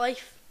try at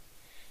life.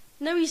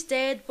 Now he's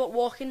dead, but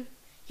walking.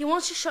 He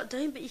wants to shut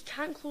down, but he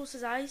can't close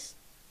his eyes.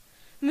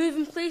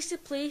 Moving place to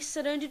place,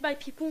 surrounded by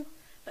people,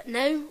 but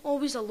now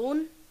always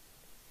alone.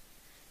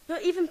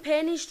 Not even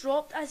pennies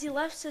dropped as he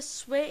lifts his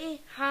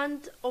sweaty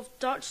hand of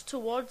dirt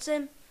towards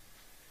them.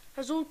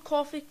 His old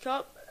coffee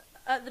cup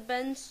at the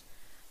bins,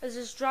 is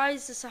as dry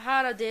as the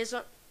Sahara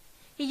Desert.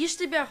 He used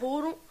to be a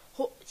hero,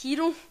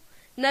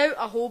 now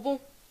a hobo.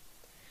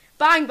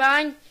 Bang,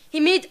 bang, he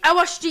made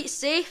our streets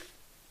safe.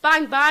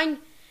 Bang, bang,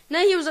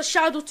 now he was a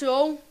shadow to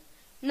all.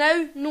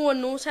 Now no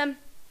one knows him.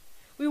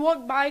 We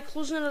walk by,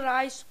 closing our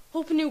eyes,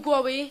 hoping he'll go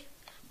away,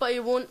 but he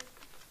won't.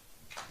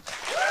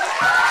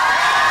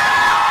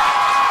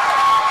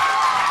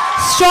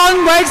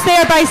 Strong words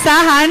there by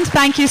Sahand.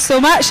 Thank you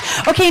so much.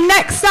 Okay,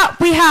 next up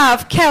we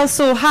have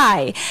Kelso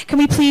High. Can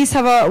we please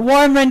have a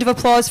warm round of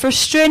applause for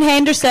Struan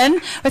Henderson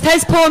with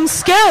his poem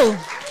Skill?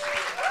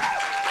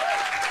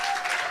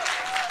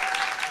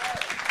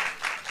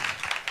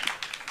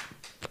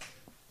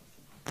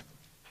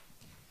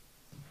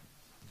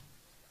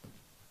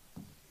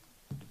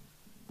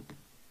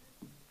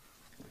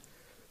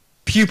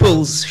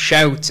 Pupils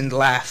shout and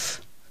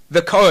laugh.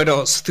 The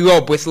corridors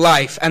throb with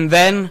life, and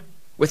then,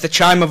 with the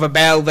chime of a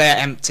bell, they're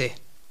empty.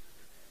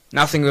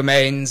 Nothing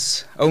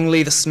remains,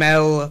 only the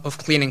smell of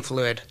cleaning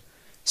fluid,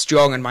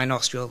 strong in my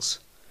nostrils.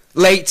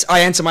 Late,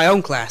 I enter my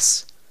own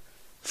class,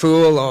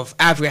 full of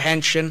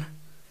apprehension,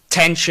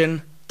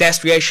 tension,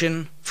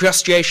 desperation,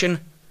 frustration,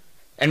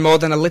 and more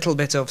than a little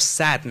bit of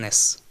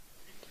sadness.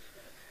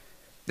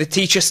 The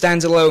teacher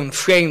stands alone,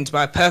 framed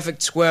by a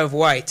perfect square of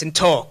white, and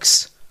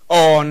talks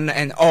on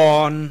and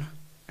on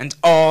and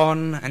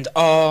on and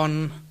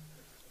on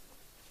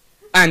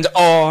and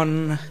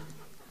on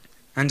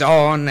and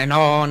on and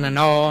on and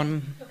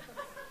on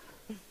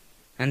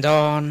and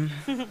on.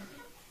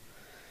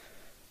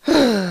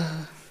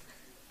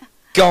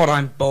 God,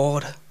 I'm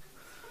bored.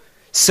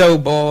 So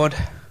bored.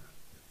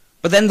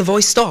 But then the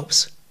voice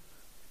stops,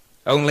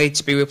 only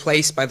to be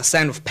replaced by the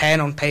sound of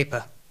pen on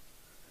paper.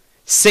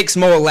 6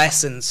 more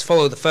lessons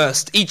follow the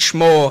first, each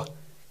more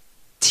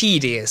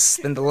tedious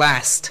than the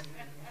last.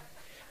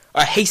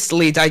 A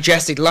hastily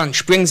digested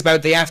lunch brings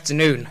about the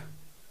afternoon.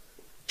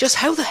 Just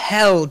how the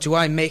hell do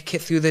I make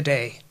it through the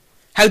day?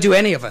 How do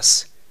any of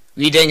us?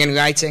 Reading and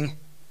writing,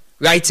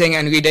 writing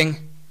and reading,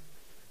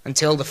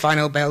 until the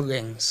final bell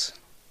rings.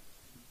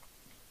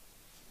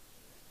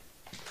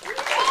 And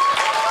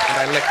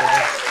I lick the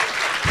rest.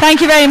 Thank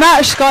you very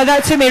much. God,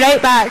 that took me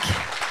right back.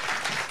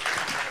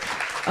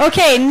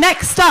 Okay,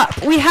 next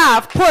up we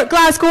have Port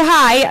Glasgow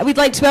High. We'd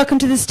like to welcome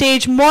to the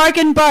stage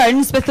Morgan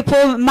Burns with the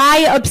poem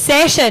My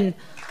Obsession.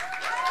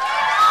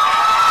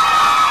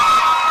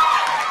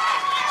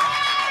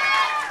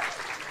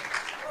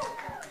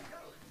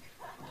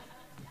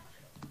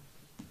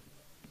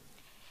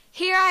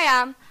 Here I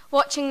am,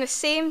 watching the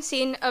same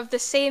scene of the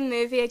same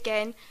movie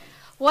again.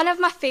 One of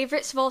my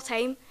favourites of all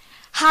time,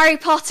 Harry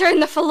Potter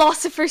and the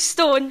Philosopher's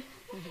Stone.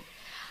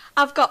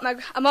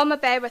 I'm on my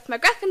bed with my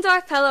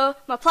Gryffindor pillow,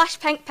 my plush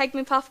pink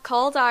pygmy puff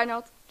called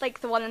Arnold,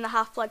 like the one in the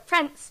Half-Blood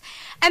Prince,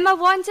 and my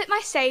wand at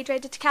my side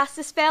ready to cast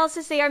the spells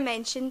as they are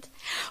mentioned.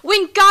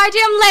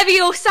 Wingardium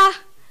Leviosa!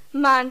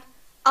 Man,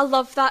 I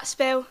love that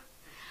spell.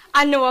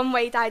 I know I'm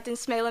wide-eyed and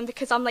smiling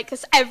because I'm like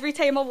this every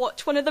time I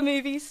watch one of the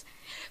movies.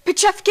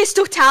 Petrificus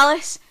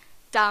Totalis!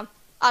 Damn,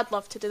 I'd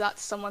love to do that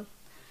to someone.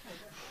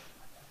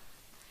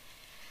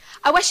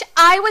 I wish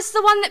I was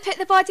the one that put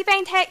the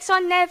body-bind hex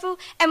on Neville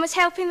and was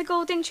helping the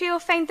Golden Trio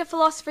find the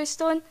Philosopher's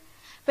Stone.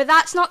 But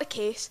that's not the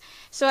case,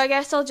 so I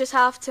guess I'll just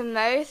have to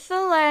mouth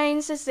the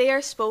lines as they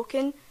are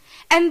spoken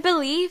and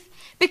believe,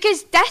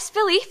 because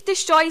disbelief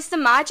destroys the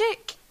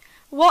magic.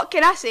 What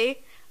can I say?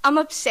 I'm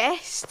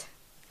obsessed.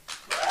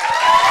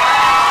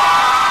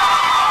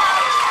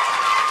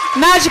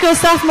 Magical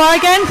stuff,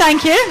 Morgan.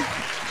 Thank you.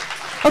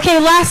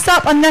 Okay, last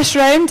up on this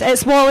round,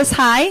 it's Wallace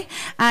High.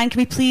 And can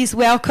we please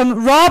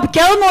welcome Rob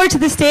Gilmore to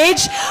the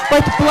stage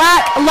with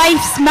Black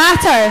Lives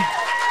Matter.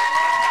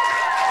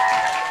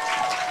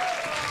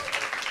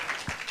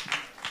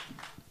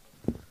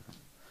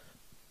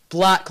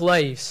 Black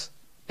lives.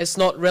 It's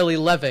not really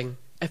living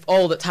if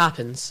all that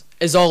happens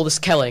is all this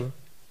killing.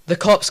 The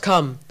cops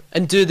come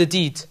and do the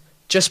deed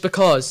just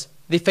because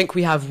they think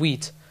we have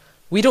weed.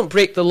 We don't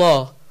break the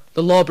law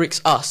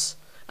breaks us,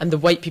 and the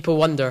white people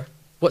wonder,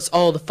 what's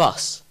all the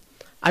fuss?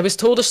 I was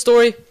told a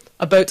story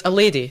about a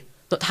lady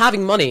not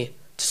having money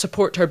to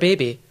support her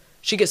baby.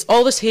 She gets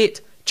all this hate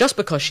just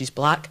because she's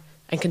black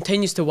and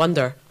continues to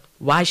wonder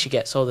why she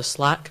gets all this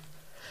slack.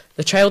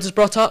 The child is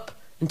brought up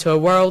into a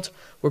world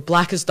where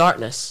black is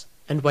darkness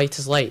and white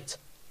is light,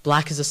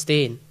 black is a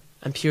stain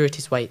and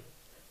purity's white.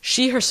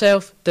 She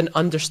herself didn't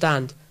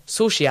understand,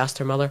 so she asked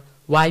her mother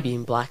why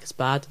being black is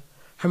bad.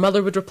 Her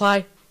mother would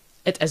reply,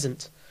 it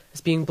isn't, as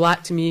being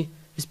black to me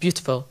is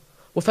beautiful.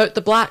 Without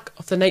the black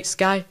of the night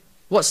sky,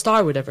 what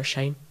star would ever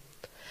shine?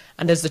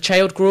 And as the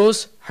child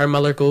grows, her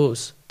mother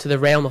goes to the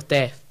realm of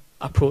death,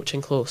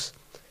 approaching close.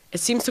 It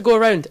seems to go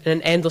around in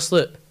an endless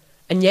loop,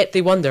 and yet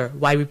they wonder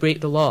why we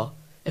break the law,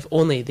 if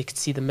only they could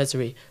see the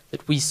misery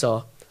that we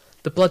saw.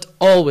 The blood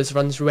always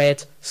runs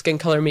red, skin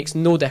colour makes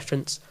no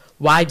difference.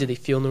 Why do they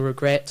feel no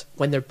regret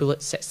when their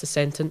bullet sets the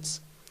sentence?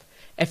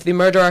 If they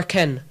murder our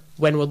kin,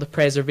 when will the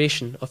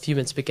preservation of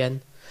humans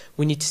begin?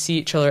 We need to see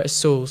each other as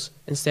souls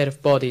instead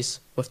of bodies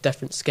with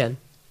different skin.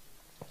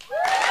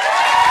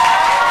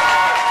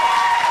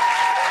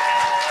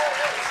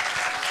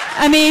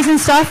 Amazing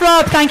stuff,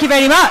 Rob. Thank you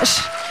very much.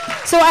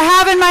 So I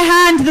have in my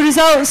hand the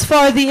results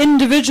for the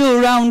individual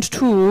round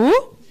 2.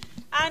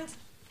 And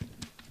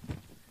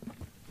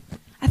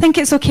I think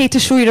it's okay to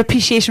show your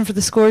appreciation for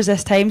the scores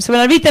this time. So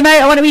when I read them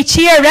out, I want a wee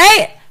cheer,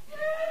 right?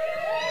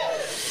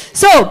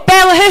 So,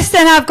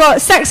 Bellahouston have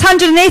got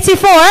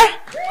 684.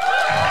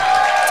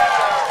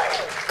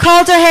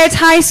 Calderhead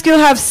High School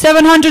have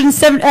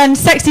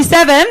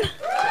 767.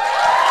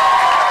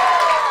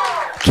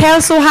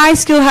 Kelso High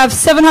School have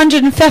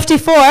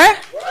 754.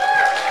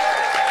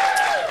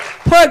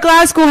 Port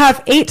Glasgow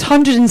have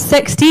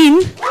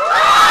 816.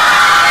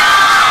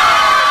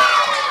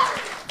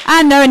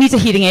 And now I need a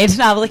hearing aid.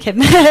 No, I'm only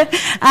kidding.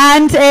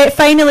 And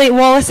finally,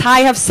 Wallace High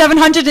have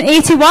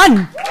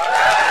 781.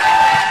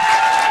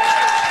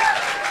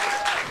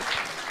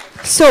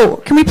 So,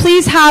 can we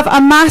please have a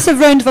massive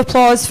round of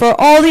applause for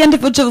all the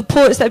individual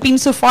poets that have been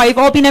so far? You've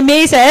all been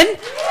amazing.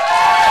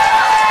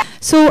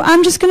 So,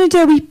 I'm just going to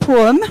do a wee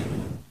poem.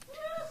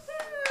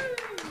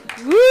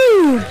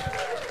 Woo!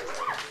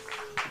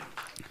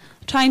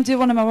 Try and do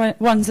one of my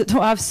ones that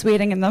don't have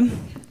swearing in them.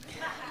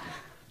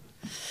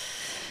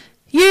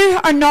 You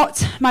are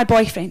not my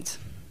boyfriend.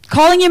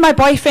 Calling you my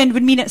boyfriend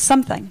would mean it's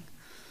something.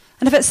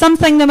 And if it's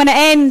something, then when it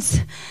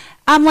ends,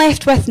 I'm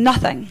left with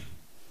nothing.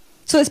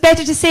 So it's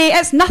better to say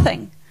it's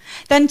nothing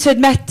than to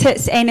admit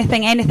it's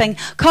anything.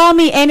 Call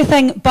me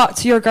anything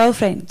but your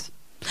girlfriend.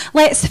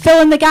 Let's fill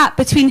in the gap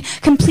between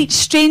complete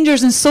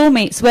strangers and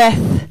soulmates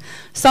with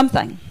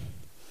something.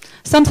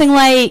 Something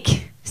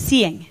like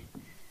seeing.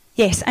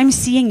 Yes, I'm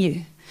seeing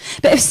you.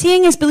 But if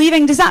seeing is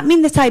believing, does that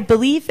mean that I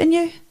believe in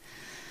you?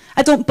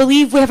 I don't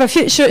believe we have a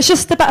future. It's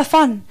just a bit of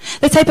fun.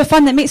 The type of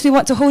fun that makes me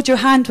want to hold your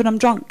hand when I'm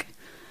drunk.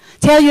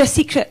 Tell you a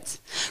secret.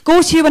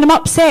 Go to you when I'm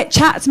upset.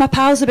 Chat to my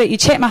pals about you.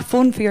 Check my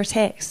phone for your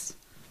texts.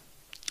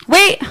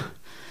 Wait,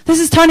 this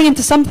is turning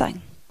into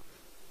something.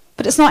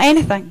 But it's not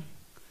anything.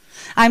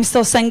 I'm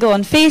still single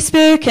on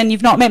Facebook and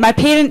you've not met my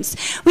parents.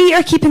 We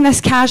are keeping this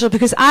casual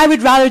because I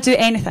would rather do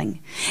anything.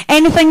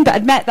 Anything but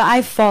admit that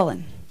I've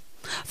fallen.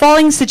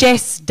 Falling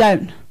suggests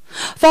down.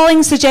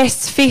 Falling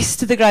suggests face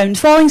to the ground.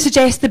 Falling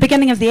suggests the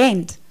beginning of the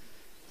end.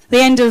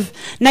 The end of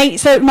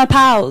nights out with my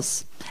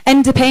pals.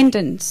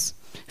 Independence.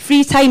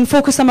 Free time,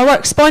 focus on my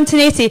work,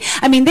 spontaneity.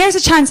 I mean, there's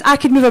a chance I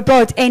could move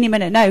abroad any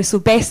minute now, so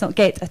best not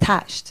get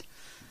attached.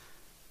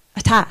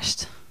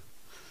 Attached.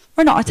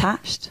 We're not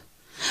attached.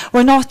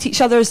 We're not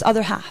each other's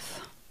other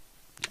half.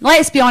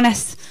 Let's be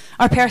honest,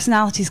 our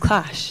personalities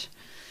clash.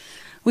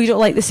 We don't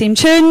like the same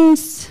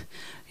tunes.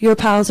 Your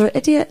pals are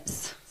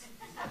idiots.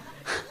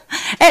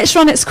 It's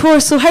run its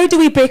course, so how do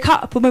we break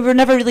up when we were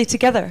never really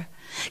together?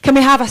 Can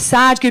we have a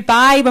sad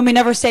goodbye when we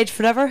never said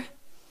forever?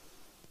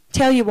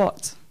 Tell you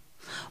what.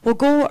 We'll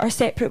go our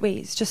separate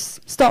ways.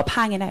 Just stop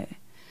hanging out.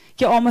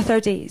 Get on with our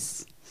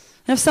days.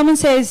 And if someone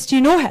says, do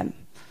you know him?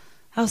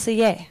 I'll say,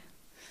 yeah.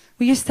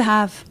 We used to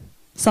have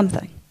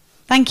something.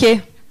 Thank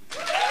you.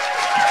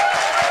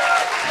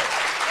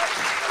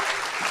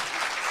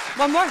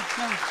 One more?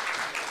 No.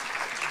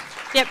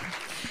 Yep.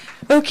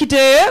 Okie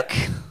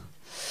doke.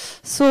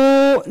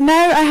 So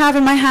now I have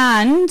in my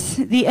hand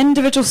the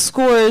individual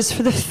scores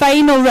for the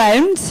final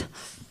round.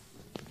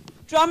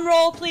 Drum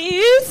roll,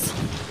 please.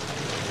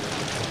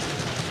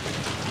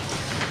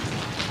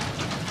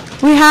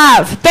 We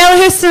have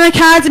Bellahouston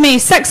Academy,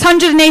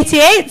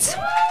 688.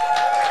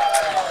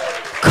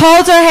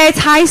 Calderhead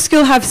High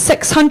School have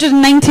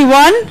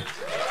 691.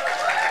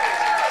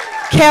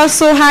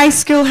 Kelso High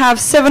School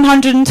have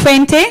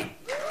 720.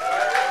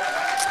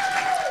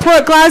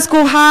 Port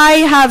Glasgow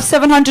High have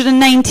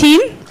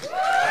 719.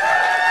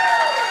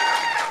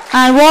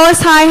 And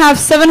Wallace High have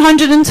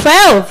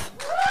 712.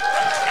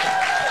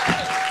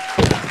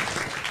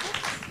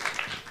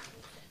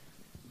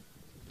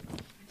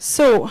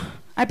 So,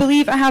 I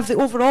believe I have the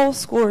overall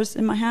scores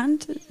in my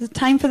hand. Is it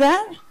time for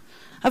that?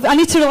 I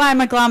need to rely on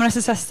my glamorous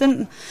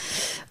assistant.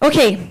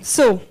 Okay,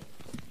 so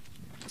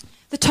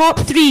the top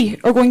 3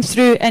 are going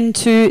through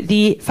into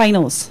the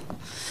finals.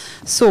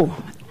 So,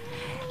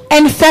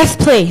 in 5th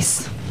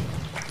place,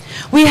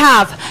 we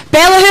have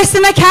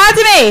Bellahouston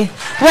Academy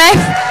with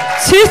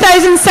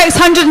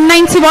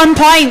 2,691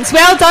 points.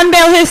 Well done,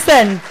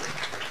 Bellahouston.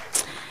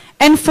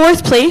 In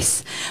 4th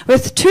place,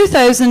 with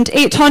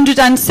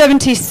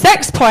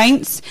 2,876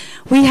 points,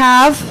 we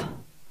have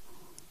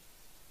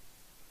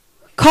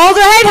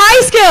Calderhead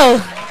High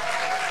School.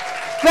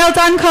 Well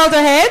done,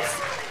 Calderhead.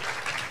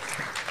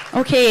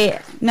 Okay,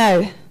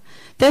 now,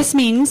 this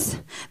means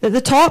that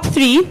the top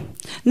 3,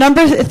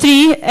 number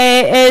 3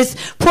 is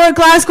Port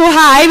Glasgow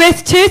High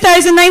with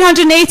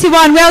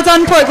 2,981. Well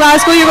done, Port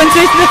Glasgow, you're going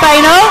through to the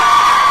final.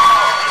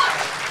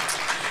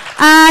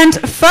 And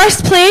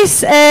 1st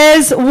place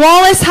is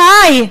Wallace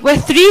High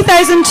with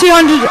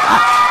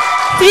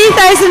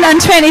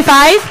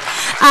 3,025.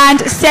 And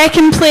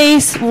 2nd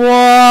place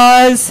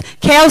was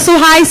Kelso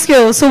High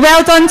School. So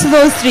well done to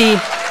those 3.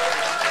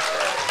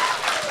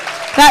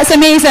 That's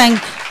amazing.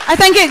 I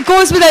think it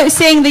goes without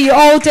saying that you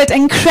all did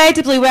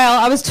incredibly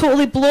well. I was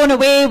totally blown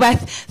away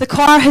with the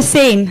Connor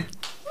Hussein.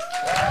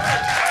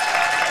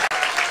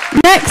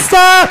 Next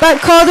Next up at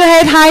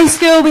Calderhead High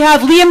School, we have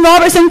Liam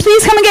Robertson.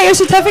 Please come and get your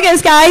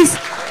certificates, guys.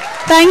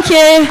 Thank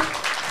you.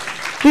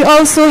 We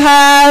also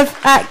have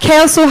at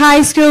Kelso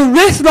High School,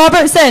 Ruth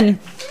Robertson.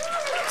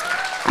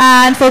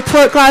 And for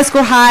Port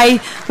Glasgow High,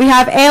 we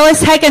have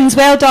Ellis Higgins.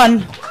 Well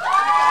done.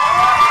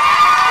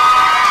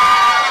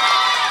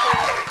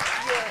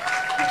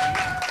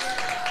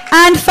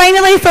 And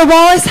finally for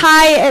Wallace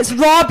High, it's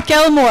Rob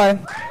Gilmore.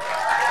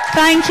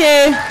 Thank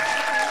you.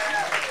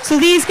 So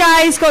these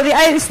guys got the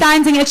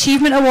Outstanding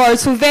Achievement Award,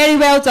 so very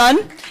well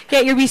done.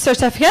 Get your wee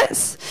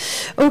certificates.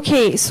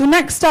 Okay, so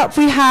next up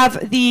we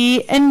have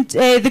the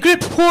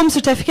group poem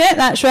certificate,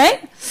 that's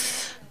right.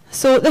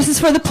 So this is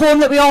for the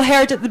poem that we all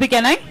heard at the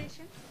beginning.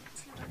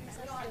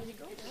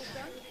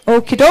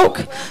 Okie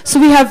doke. So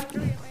we have...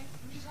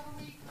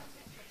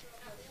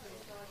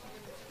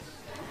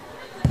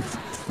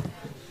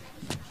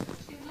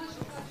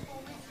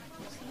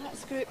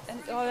 That's group...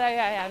 Oh,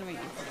 yeah, I know.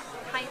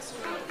 High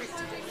school.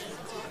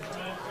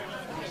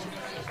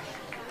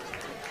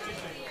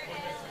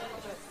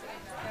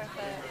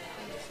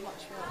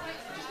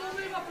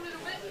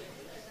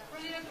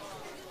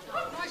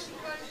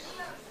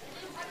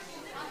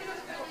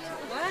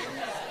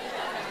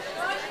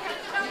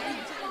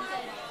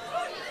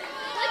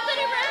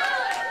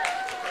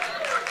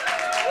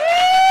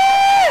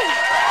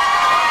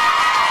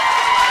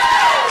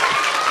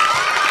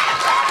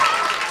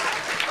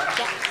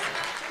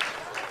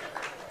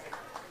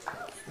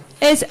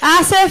 Is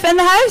Asif in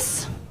the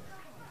house?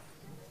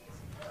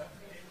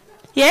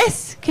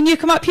 Yes? Can you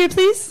come up here,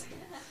 please?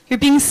 You're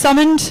being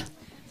summoned.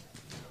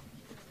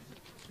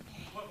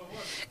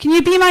 Can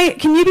you be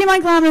my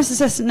glamorous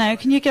assistant now?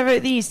 Can you give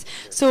out these?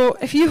 So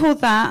if you hold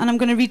that, and I'm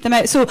going to read them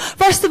out. So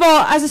first of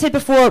all, as I said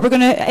before, we're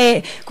going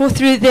to go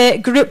through the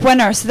group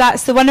winner. So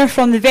that's the winner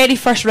from the very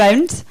first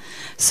round.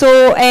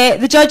 So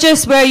the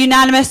judges were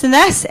unanimous in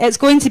this. It's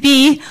going to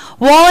be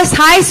Wallace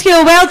High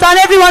School. Well done,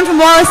 everyone from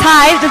Wallace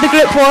High did the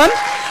group poem.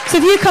 So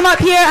if you come up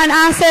here and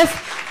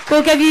Asif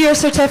will give you your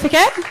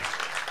certificate.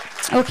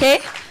 Okay.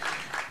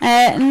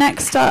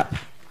 Next up.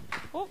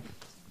 Oh.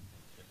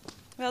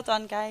 Well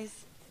done,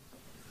 guys.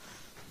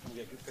 Can we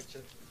get a good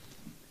picture?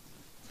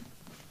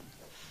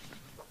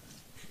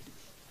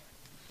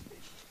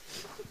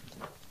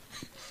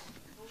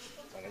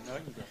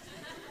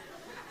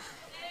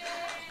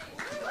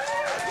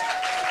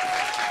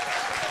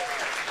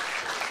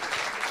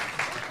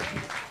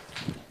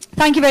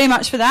 Thank you very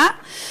much for that.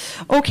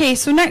 Okay,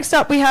 so next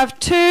up we have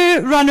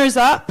 2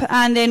 runners-up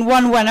and then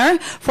 1 winner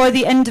for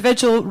the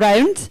individual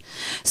round.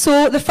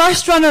 So the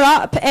first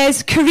runner-up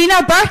is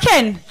Karina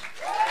Birkin.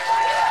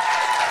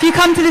 If you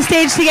come to the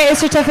stage to get your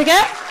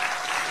certificate.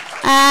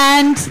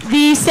 And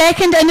the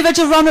second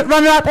individual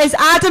runner-up is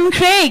Adam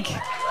Craig.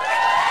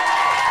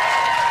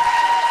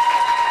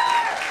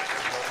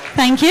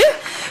 Thank you.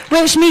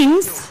 Which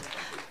means...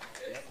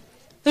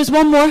 There's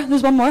one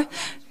more.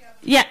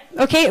 Yeah,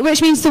 okay, which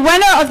means the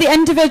winner of the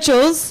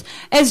individuals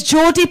is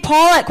Jodie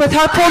Pollock with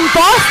her poem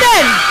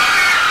Boston.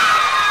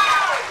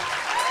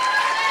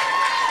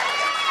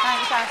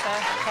 Thanks,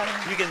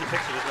 Arthur. You get the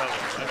picture as well,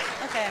 right?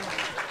 Okay.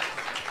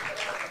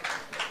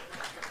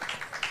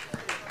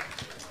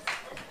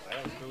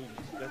 That was brilliant.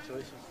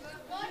 Congratulations.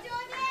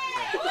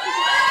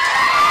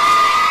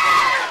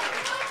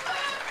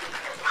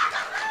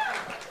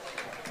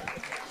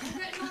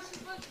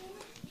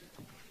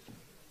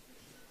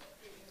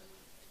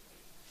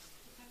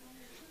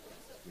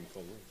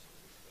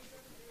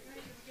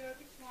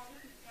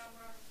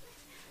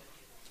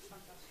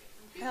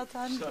 Well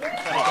done. Big round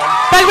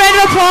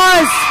of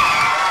applause.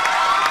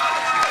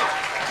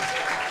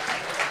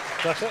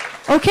 That's it.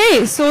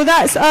 Okay, so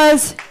that's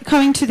us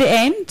coming to the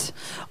end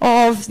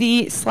of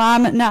the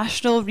Slam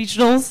National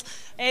Regionals.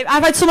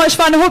 I've had so much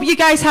fun. I hope you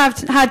guys have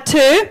had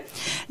too.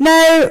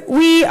 Now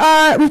we've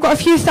got a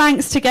few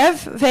thanks to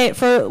give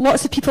for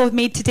lots of people who have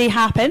made today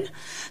happen.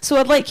 So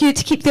I'd like you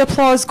to keep the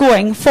applause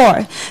going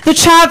for the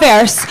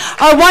Traverse,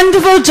 our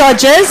wonderful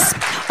judges,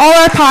 all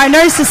our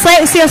partners,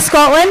 Dyslexia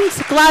Scotland,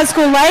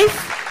 Glasgow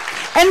Life,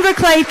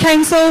 Inverclyde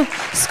Council,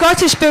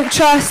 Scottish Book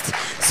Trust,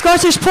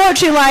 Scottish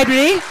Poetry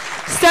Library,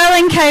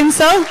 Stirling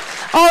Council,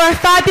 all our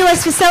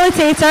fabulous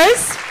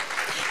facilitators,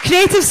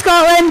 Creative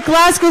Scotland,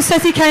 Glasgow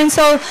City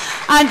Council,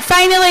 and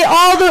finally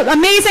all the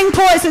amazing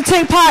poets that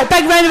took part.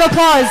 Big round of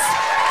applause.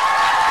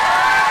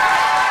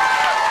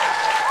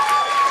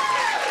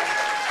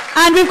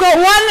 And we've got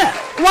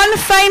one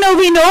final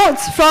wee note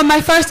from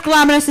my first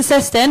glamorous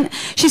assistant.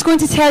 She's going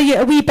to tell you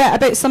a wee bit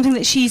about something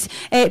that she's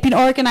been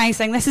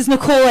organising. This is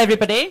Nicole,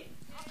 everybody.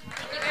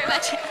 Thank you very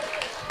much.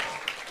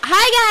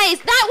 Hi guys,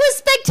 that was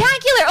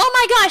spectacular. Oh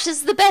my gosh, this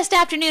is the best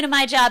afternoon of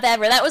my job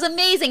ever. That was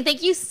amazing.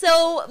 Thank you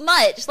so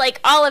much. Like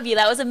all of you,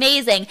 that was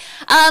amazing.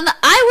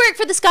 I work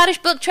for the Scottish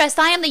Book Trust.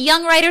 I am the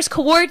Young Writers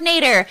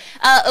Coordinator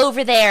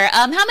over there.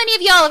 How many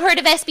of y'all have heard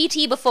of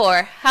SBT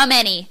before? How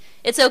many?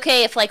 It's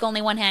okay if like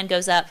only one hand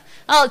goes up.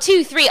 Oh,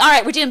 2, 3. All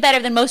right, we're doing better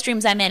than most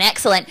rooms I'm in.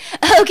 Excellent.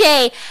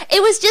 Okay,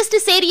 it was just to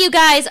say to you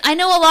guys, I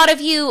know a lot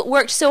of you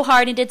worked so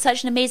hard and did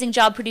such an amazing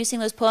job producing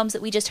those poems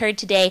that we just heard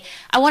today.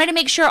 I wanted to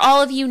make sure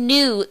all of you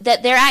knew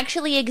that there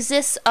actually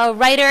exists a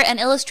writer and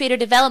illustrator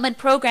development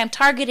program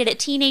targeted at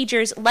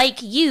teenagers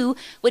like you,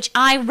 which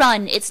I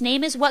run. Its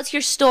name is What's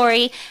Your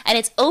Story, and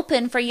it's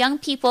open for young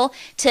people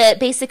to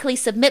basically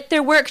submit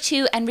their work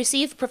to and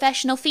receive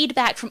professional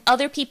feedback from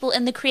other people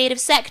in the creative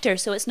sector.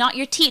 So it's not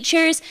your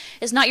teachers,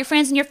 it's not your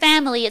friends and your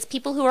family, it's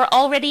people who are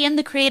already in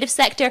the creative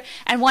sector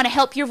and want to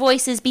help your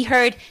voices be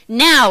heard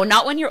now,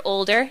 not when you're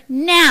older,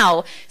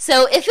 now.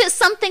 So if it's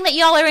something that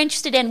y'all are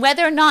interested in,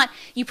 whether or not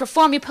you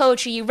perform your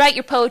poetry, you write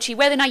your poetry,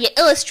 whether or not you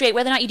illustrate,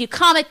 whether or not you do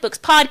comic books,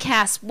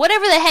 podcasts,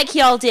 whatever the heck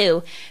y'all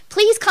do,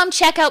 please come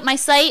check out my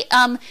site,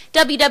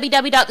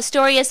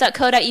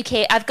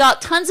 www.thestoryies.co.uk. I've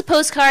got tons of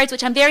postcards,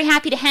 which I'm very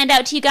happy to hand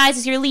out to you guys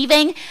as you're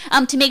leaving,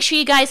 to make sure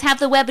you guys have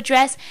the web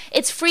address.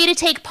 It's free to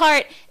take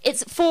part.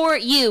 It's for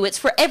you. It's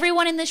for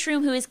everyone in this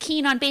room who is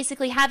keen on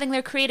basically having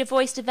their creative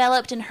voice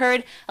developed and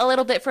heard a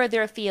little bit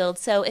further afield.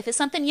 So if it's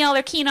something y'all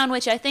are keen on,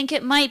 which I think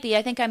it might be,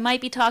 I think I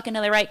might be talking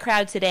to the right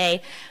crowd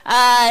today,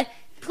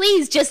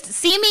 please just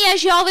see me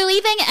as y'all are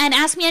leaving and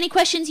ask me any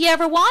questions you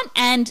ever want.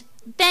 And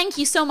thank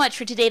you so much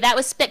for today. That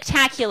was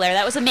spectacular.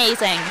 That was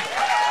amazing.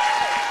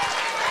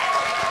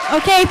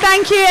 Okay,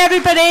 thank you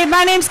everybody.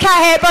 My name's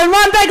Cathy Hepburn.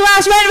 One big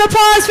last round of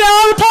applause for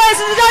all the poets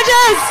and the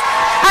judges.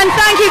 And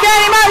thank you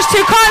very much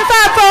to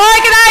Confab for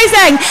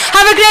organising.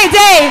 Have a great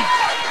day.